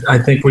 I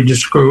think we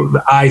just skew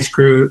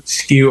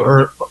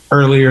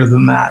earlier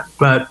than that.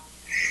 But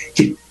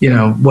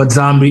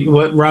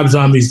what Rob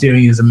Zombie's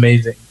doing is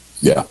amazing.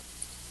 Yeah.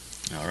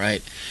 All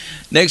right.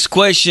 Next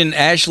question.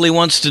 Ashley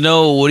wants to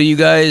know, what are you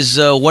guys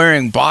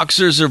wearing?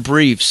 Boxers or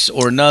briefs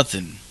or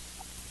nothing?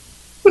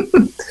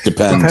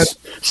 Depends.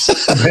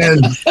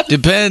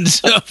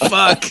 Depends.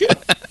 Fuck.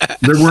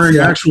 They're wearing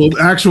actual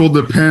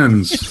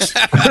depends.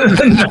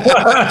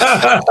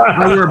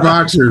 I wear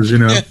boxers, It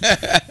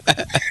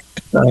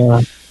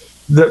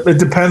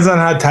depends on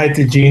how tight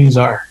the jeans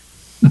are.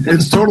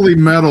 It's totally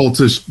metal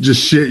to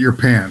just shit your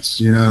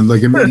pants,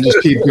 like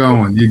just keep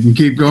going. You can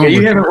keep going.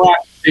 You haven't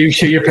watched you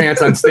shit your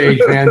pants on stage,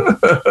 man.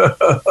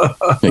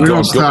 We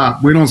don't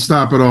stop. We don't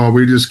stop at all.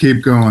 We just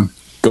keep going.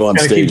 Go on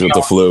stage with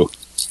the flu.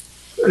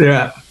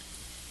 Yeah.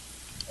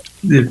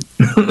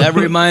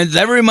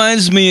 That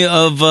reminds me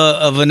of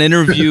an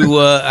interview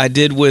I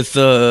did with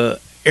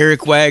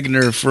Eric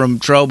Wagner from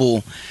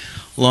Trouble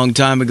a long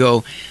time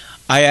ago.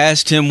 I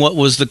asked him what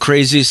was the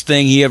craziest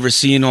thing he ever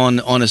seen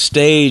on a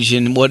stage,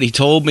 and what he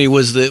told me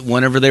was that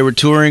whenever they were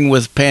touring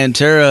with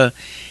Pantera,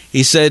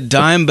 he said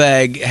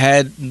Dimebag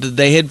had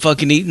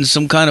fucking eaten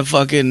some kind of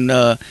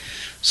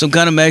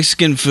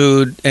Mexican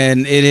food,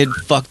 and it had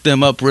fucked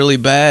them up really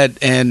bad,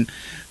 and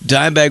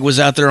Dimebag was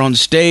out there on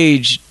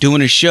stage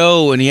doing a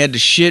show, and he had to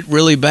shit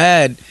really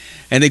bad,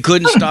 and they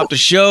couldn't stop the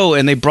show,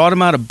 and they brought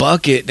him out a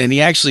bucket, and he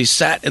actually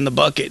sat in the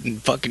bucket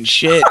and fucking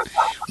shit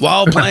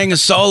while playing a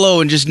solo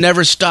and just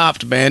never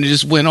stopped, man. It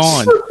just went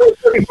on.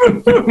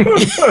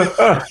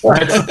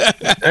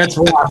 That's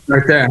rock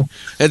right there.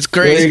 That's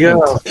crazy. There you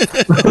go.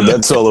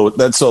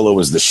 That solo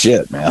was the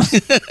shit, man.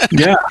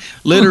 Yeah.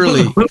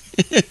 Literally.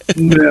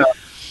 Yeah.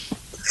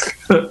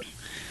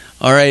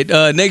 All right.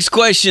 Next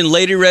question.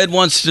 Lady Red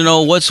wants to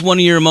know, what's one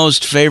of your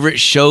most favorite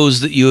shows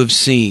that you have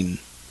seen?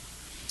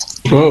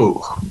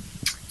 Whoa.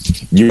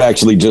 You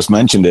actually just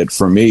mentioned it.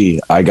 For me,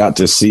 I got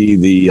to see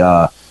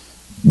the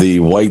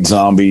White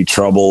Zombie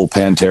Trouble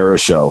Pantera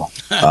show.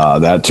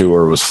 That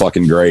tour was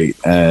fucking great,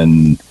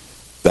 and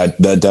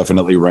that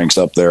definitely ranks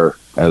up there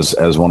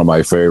as one of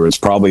my favorites.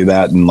 Probably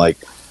that and like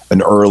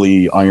an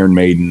early Iron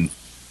Maiden.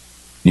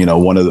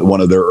 One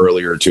of their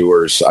earlier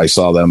tours. I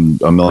saw them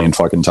a million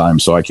fucking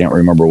times, so I can't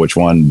remember which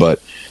one,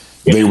 but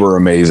they were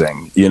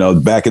amazing.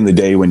 Back in the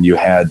day when you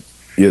had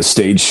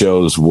stage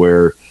shows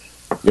where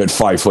you had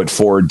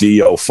 5'4"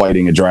 Dio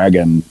fighting a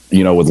dragon,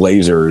 with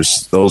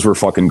lasers. Those were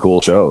fucking cool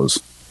shows.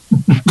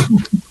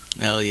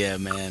 Hell yeah,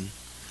 man.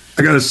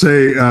 I gotta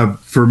say,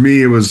 for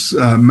me, it was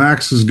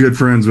Max is good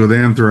friends with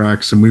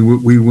Anthrax, and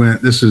we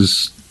went. This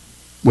is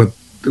what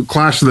the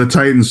Clash of the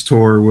Titans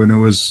tour, when it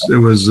was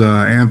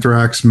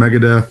Anthrax,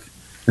 Megadeth,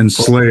 and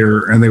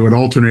Slayer, and they would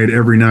alternate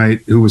every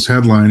night who was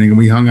headlining, and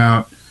we hung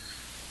out.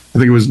 I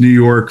think it was New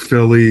York,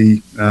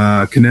 Philly,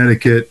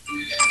 Connecticut.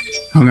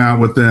 Hung out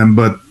with them,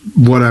 but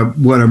what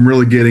I'm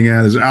really getting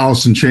at is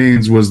Alice in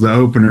Chains was the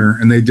opener,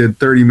 and they did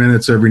 30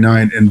 minutes every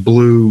night and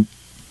blew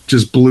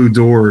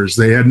doors.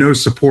 They had no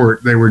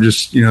support. They were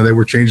just they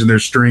were changing their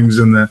strings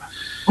and the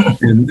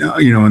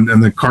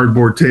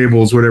cardboard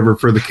tables, whatever,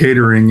 for the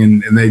catering,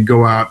 and they'd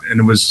go out, and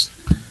it was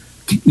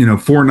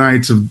 4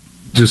 nights of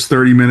just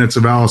 30 minutes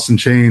of Alice in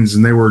Chains,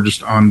 and they were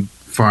just on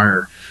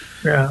fire.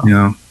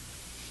 Yeah.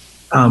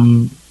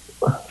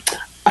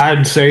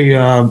 I'd say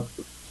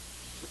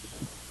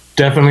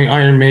definitely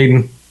Iron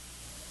Maiden.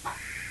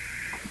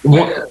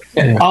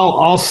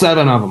 All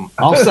 7 of them.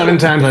 All 7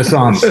 times I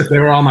saw them. They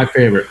were all my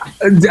favorite.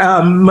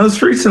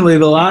 Most recently,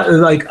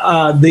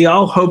 the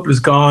All Hope Is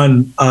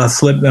Gone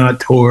Slipknot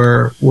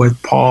tour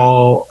with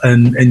Paul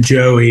and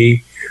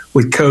Joey,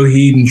 with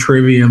Coheed and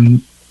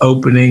Trivium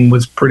opening,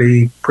 was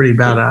pretty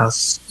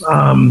badass.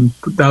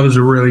 That was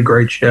a really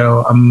great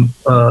show. I'm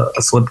a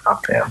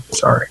Slipknot fan.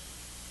 Sorry.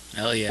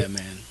 Hell yeah,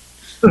 man.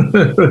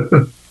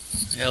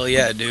 Hell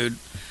yeah, dude.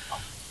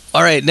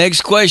 All right,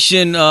 next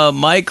question.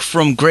 Mike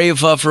from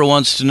Gravehuffer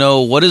wants to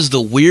know, what is the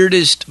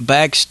weirdest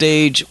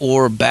backstage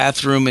or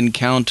bathroom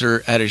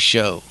encounter at a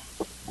show?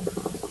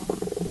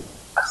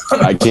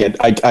 I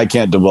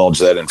can't divulge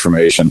that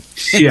information.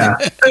 Yeah.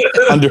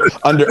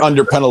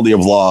 under penalty of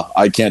law,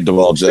 I can't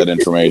divulge that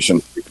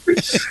information.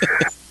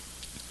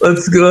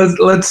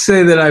 Let's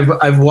say that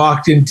I've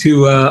walked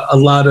into a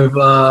lot of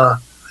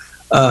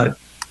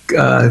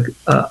a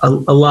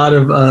lot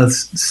of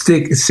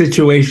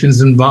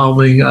situations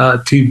involving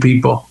two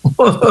people.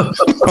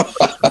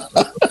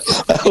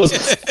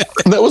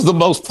 That was the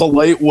most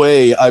polite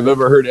way I've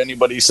ever heard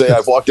anybody say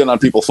I've walked in on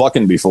people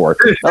fucking before.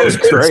 That was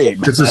great.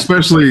 It's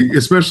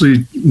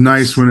especially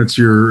nice when it's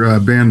your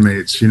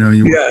bandmates. You know,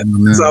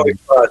 it's always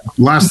fun.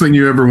 Last thing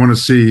you ever want to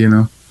see, you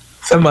know,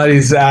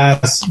 somebody's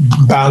ass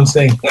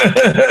bouncing.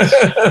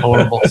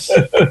 Horrible.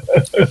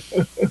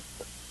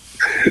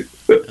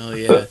 Oh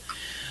yeah.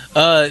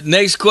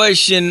 Next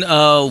question.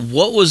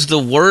 What was the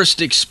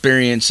worst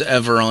experience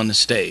ever on the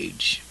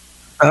stage?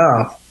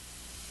 Oh,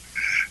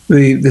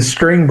 the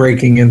string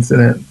breaking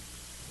incident.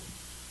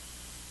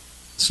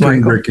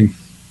 String breaking.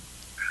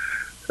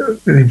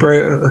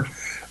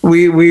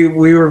 We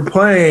were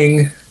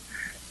playing,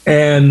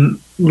 and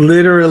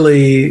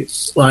literally,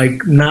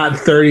 like, not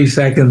 30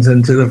 seconds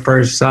into the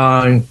first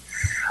song,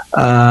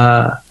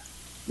 the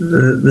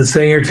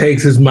singer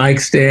takes his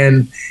mic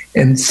stand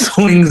and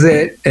swings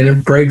it, and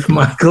it breaks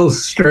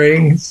Michael's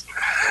strings.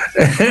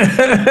 And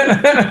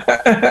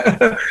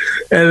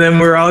then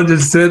we're all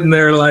just sitting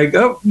there like,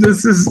 oh,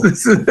 this is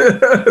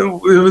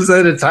it was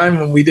at a time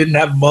when we didn't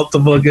have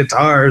multiple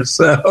guitars,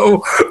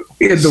 so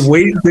we had to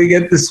wait to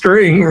get the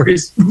string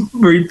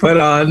re-put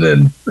on,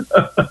 and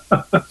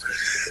that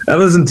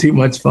wasn't too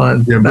much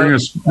fun. Yeah,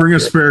 bring a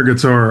spare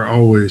guitar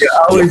always. Yeah,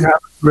 always have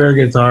a spare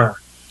guitar.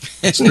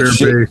 Spare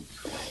bass.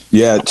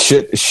 Yeah,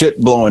 shit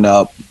blowing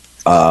up.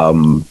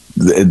 You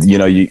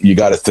know, you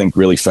got to think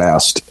really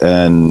fast,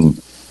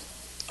 and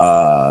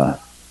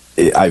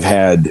I've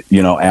had,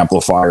 you know,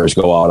 amplifiers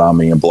go out on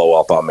me and blow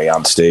up on me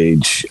on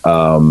stage.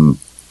 After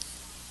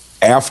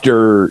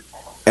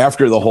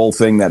the whole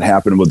thing that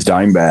happened with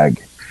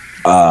Dimebag,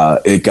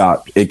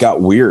 it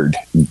got weird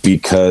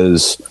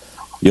because,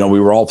 you know, we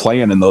were all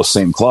playing in those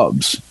same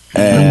clubs,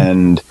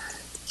 and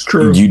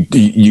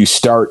you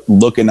start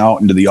looking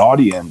out into the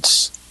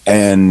audience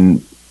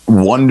and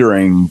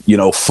wondering, you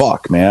know,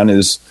 fuck, man,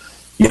 is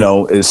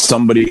there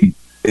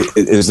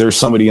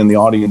somebody in the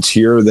audience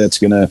here that's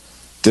gonna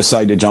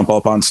decide to jump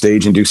up on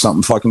stage and do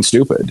something fucking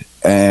stupid?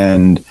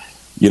 And,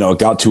 you know, it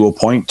got to a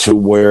point to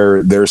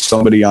where there's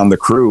somebody on the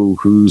crew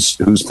who's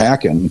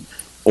packing,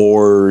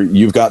 or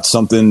you've got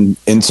something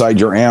inside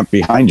your amp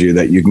behind you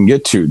that you can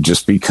get to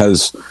just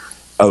because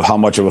of how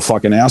much of a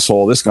fucking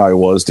asshole this guy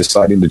was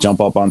deciding to jump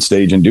up on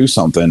stage and do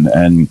something.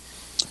 And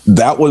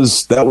that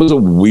was a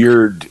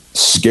weird,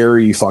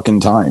 scary fucking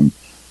time,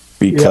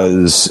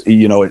 because,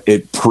 you know,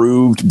 it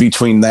proved,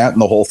 between that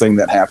and the whole thing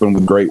that happened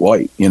with Great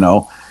White, you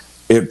know,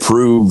 it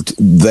proved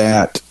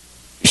that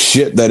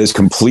shit that is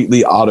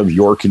completely out of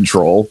your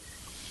control,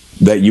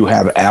 that you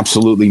have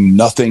absolutely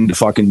nothing to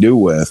fucking do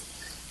with,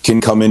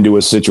 can come into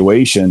a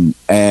situation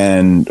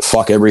and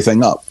fuck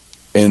everything up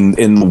in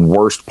the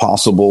worst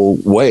possible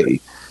way.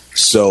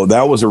 So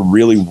that was a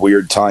really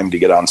weird time to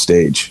get on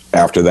stage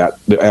after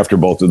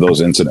both of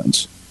those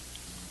incidents.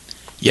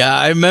 Yeah,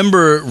 I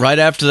remember right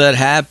after that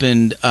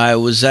happened, I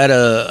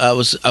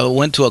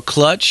went to a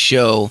Clutch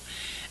show,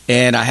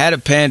 and I had a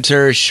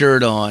Pantera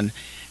shirt on,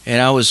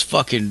 and I was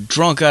fucking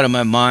drunk out of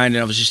my mind,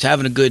 and I was just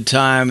having a good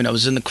time, and I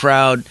was in the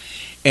crowd,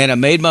 and I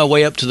made my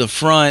way up to the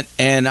front,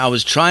 and I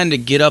was trying to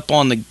get up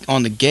on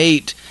the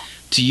gate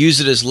to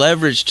use it as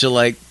leverage to,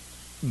 like,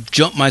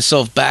 jump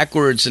myself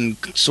backwards and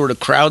sort of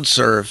crowd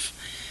surf.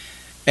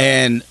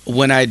 And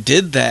when I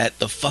did that,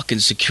 the fucking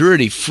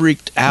security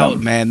freaked out,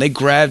 man. They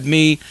grabbed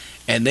me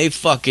and they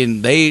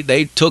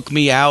took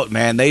me out,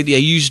 man. They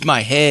used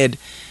my head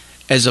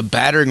as a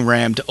battering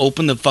ram to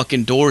open the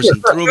fucking doors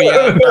and threw me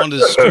out onto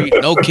the street.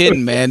 No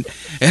kidding, man.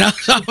 And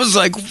I was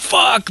like,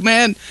 fuck,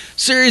 man.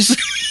 Seriously.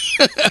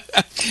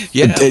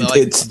 Yeah,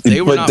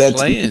 they were not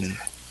playing.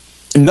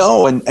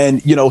 No,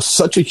 and you know,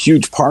 such a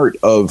huge part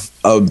of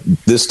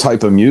this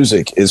type of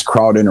music is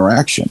crowd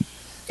interaction,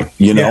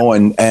 you know,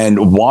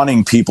 and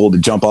wanting people to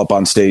jump up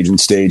on stage and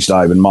stage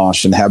dive and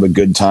mosh and have a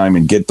good time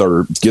and get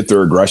their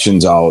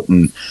aggressions out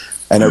and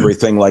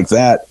everything like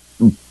that.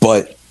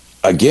 But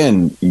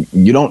again,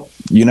 you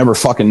never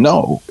fucking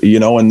know, you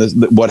know. And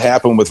what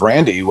happened with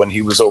Randy when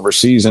he was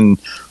overseas,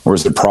 and or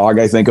was it Prague,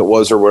 I think it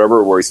was, or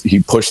whatever, where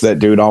he pushed that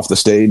dude off the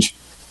stage.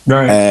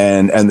 Right.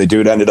 And the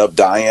dude ended up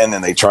dying,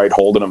 and they tried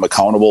holding him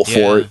accountable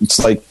for it. It's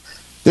like,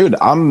 dude,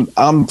 I'm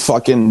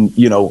fucking,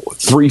 you know,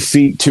 3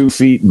 feet, 2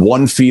 feet,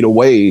 1 feet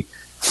away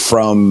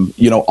from,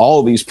 you know, all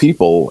of these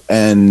people.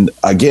 And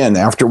again,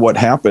 after what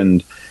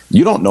happened,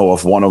 you don't know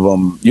if one of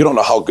them, you don't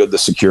know how good the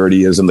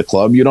security is in the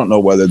club. You don't know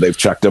whether they've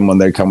checked them when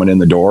they're coming in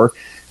the door.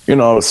 You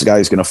know, this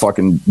guy's going to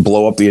fucking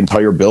blow up the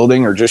entire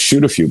building or just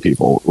shoot a few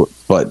people.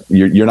 But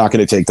you're not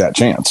going to take that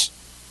chance.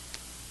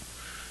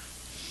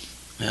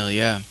 Hell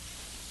yeah.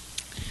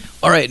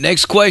 All right,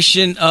 next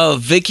question.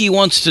 Vicky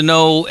wants to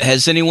know,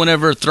 has anyone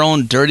ever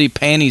thrown dirty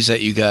panties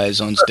at you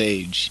guys on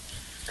stage?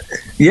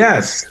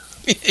 Yes.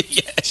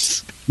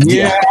 Yes.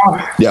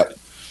 Yeah. Yep.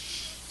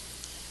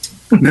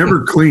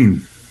 Never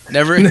clean.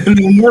 Never.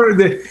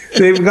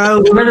 They've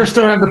got. Never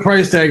still have the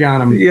price tag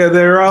on them. Yeah,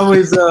 they're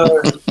always.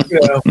 You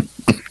know,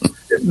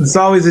 it's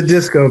always a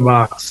disco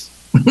box.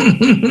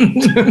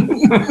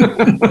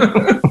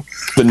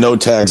 The no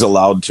tags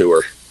allowed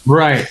tour.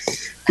 Right.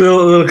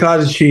 Little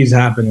cottage cheese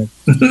happening.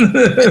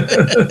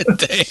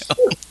 Damn.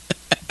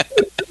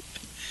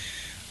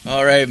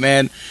 All right,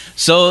 man.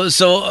 So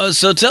tell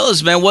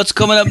us, man, what's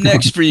coming up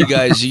next for you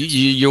guys?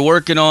 You're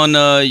working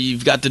on.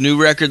 You've got the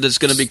new record that's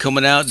going to be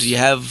coming out. Do you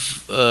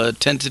have a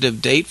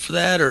tentative date for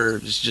that, or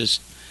it's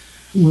just?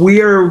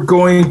 We are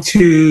going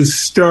to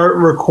start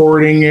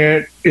recording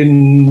it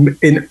in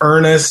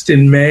earnest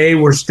in May.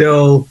 We're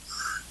still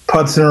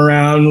putzing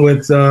around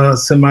with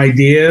some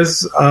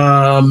ideas,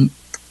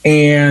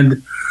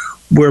 and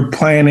we're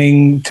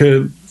planning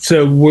to.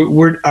 So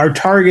we're our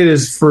target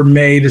is for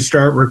May to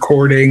start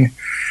recording,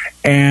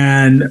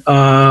 and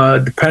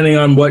depending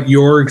on what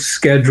Jorg's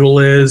schedule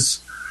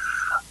is,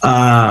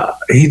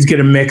 he's going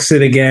to mix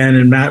it again.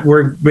 And Matt,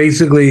 we're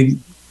basically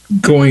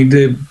going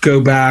to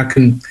go back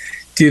and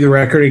do the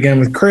record again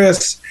with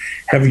Chris,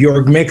 have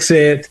Jorg mix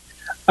it.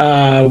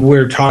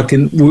 We're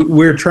trying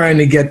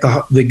to get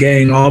the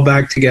gang all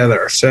back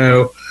together.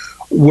 So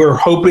we're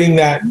hoping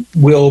that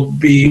we'll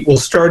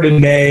start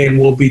in May and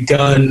we'll be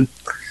done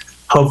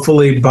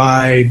hopefully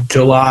by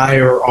July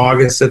or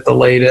August at the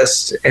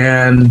latest,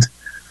 and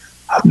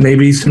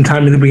maybe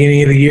sometime in the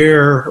beginning of the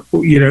year,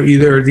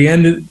 either at the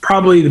end,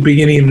 probably the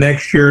beginning of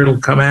next year,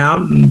 it'll come out,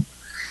 and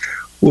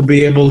we'll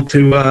be able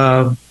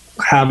to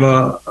have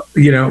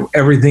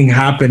everything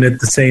happen at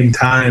the same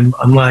time.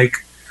 Unlike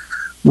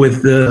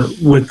with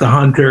the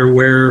Hunter,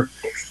 where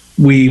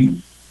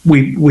we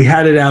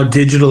had it out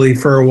digitally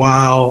for a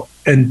while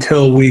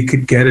until we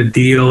could get a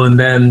deal, and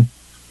then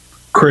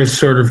Chris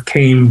sort of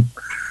came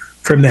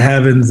from the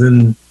heavens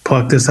and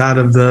plucked us out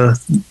of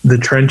the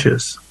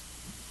trenches.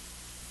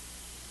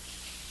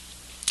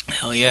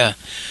 Hell yeah.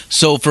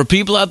 So for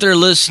people out there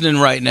listening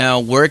right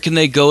now, where can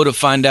they go to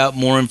find out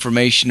more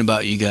information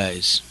about you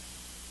guys?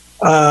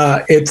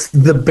 It's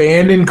the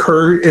band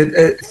Incursion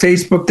at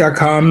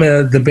facebook.com,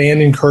 the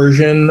band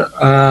Incursion.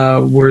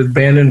 We're the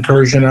band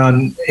Incursion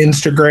on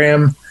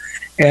Instagram.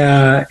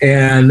 And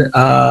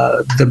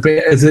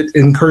is it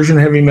Incursion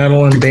Heavy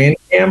Metal and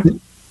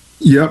Bandcamp?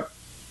 Yep.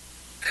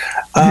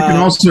 You can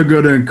also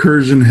go to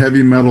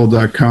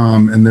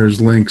incursionheavymetal.com, and there's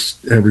links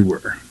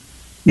everywhere.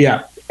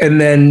 Yeah.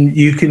 And then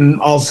you can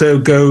also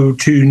go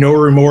to No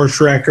Remorse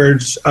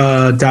Records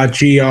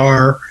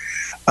 .gr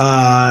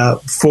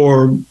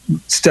for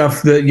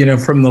stuff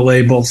that, from the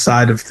label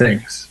side of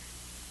things.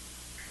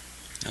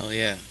 Oh,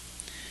 yeah.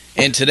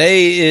 And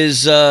today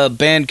is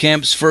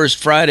Bandcamp's first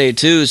Friday,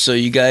 too, so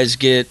you guys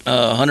get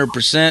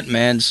 100%,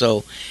 man.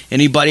 So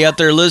anybody out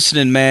there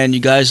listening, man, you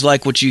guys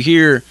like what you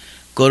hear,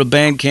 go to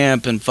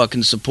Bandcamp and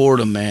fucking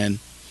support them, man.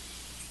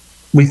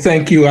 We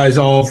thank you guys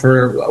all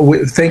for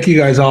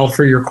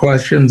your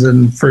questions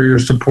and for your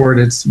support.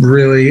 It's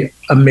really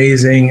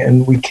amazing,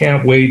 and we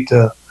can't wait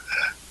to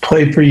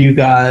play for you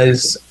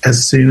guys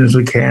as soon as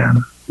we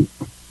can.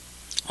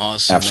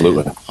 Awesome.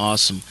 Absolutely. Man.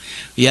 Awesome.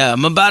 Yeah,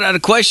 I'm about out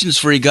of questions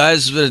for you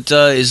guys, but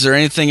is there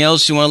anything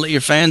else you want to let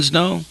your fans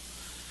know?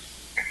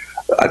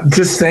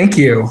 Just thank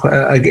you.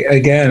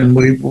 Again,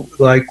 we've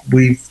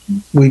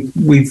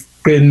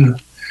been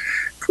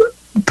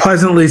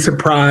pleasantly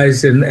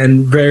surprised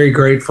and very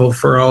grateful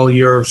for all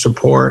your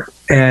support,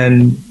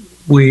 and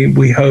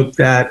we hope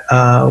that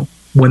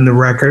when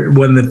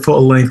the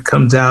full length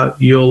comes out,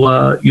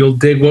 you'll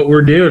dig what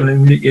we're doing,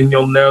 and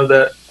you'll know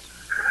that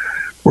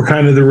we're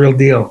kind of the real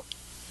deal.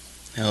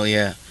 Hell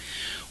yeah.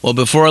 Well,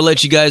 before I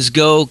let you guys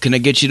go, can I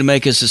get you to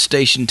make us a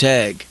station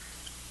tag?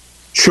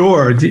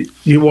 Sure. Do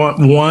you want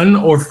 1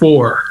 or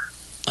 4?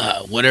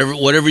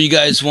 Whatever you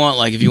guys want.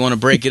 Like if you want to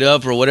break it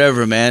up or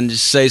whatever, man,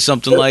 just say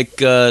something like,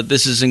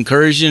 this is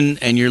Incursion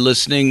and you're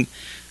listening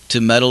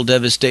to Metal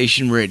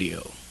Devastation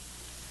Radio.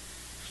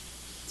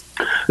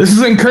 This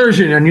is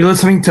Incursion and you're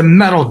listening to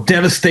Metal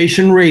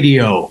Devastation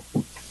Radio.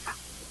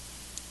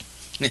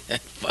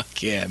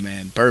 Fuck yeah,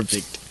 man.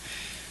 Perfect.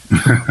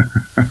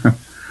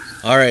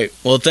 All right.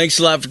 Well, thanks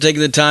a lot for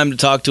taking the time to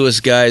talk to us,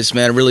 guys,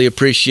 man. I really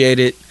appreciate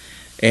it.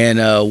 And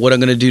what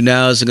I'm going to do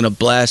now is I'm going to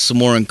blast some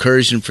more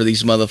Incursion for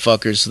these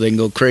motherfuckers so they can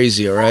go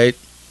crazy, all right?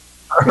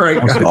 All right.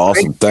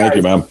 Awesome. Thank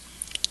you, man.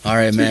 All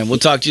right, man. We'll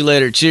talk to you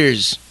later.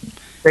 Cheers.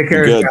 Take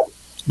care. Good.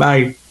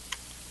 Bye.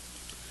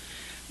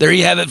 There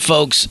you have it,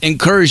 folks.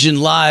 Incursion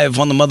live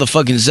on the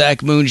motherfucking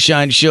Zach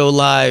Moonshine Show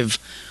live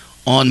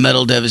on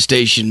Metal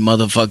Devastation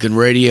motherfucking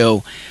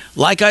radio.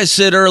 Like I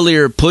said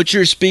earlier, put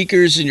your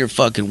speakers in your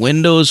fucking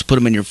windows, put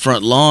them in your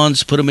front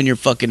lawns, put them in your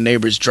fucking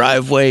neighbor's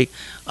driveway.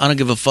 I don't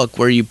give a fuck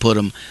where you put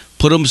them.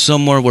 Put them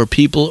somewhere where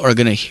people are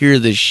going to hear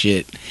this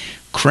shit.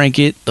 Crank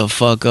it the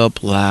fuck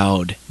up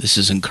loud. This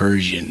is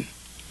Incursion.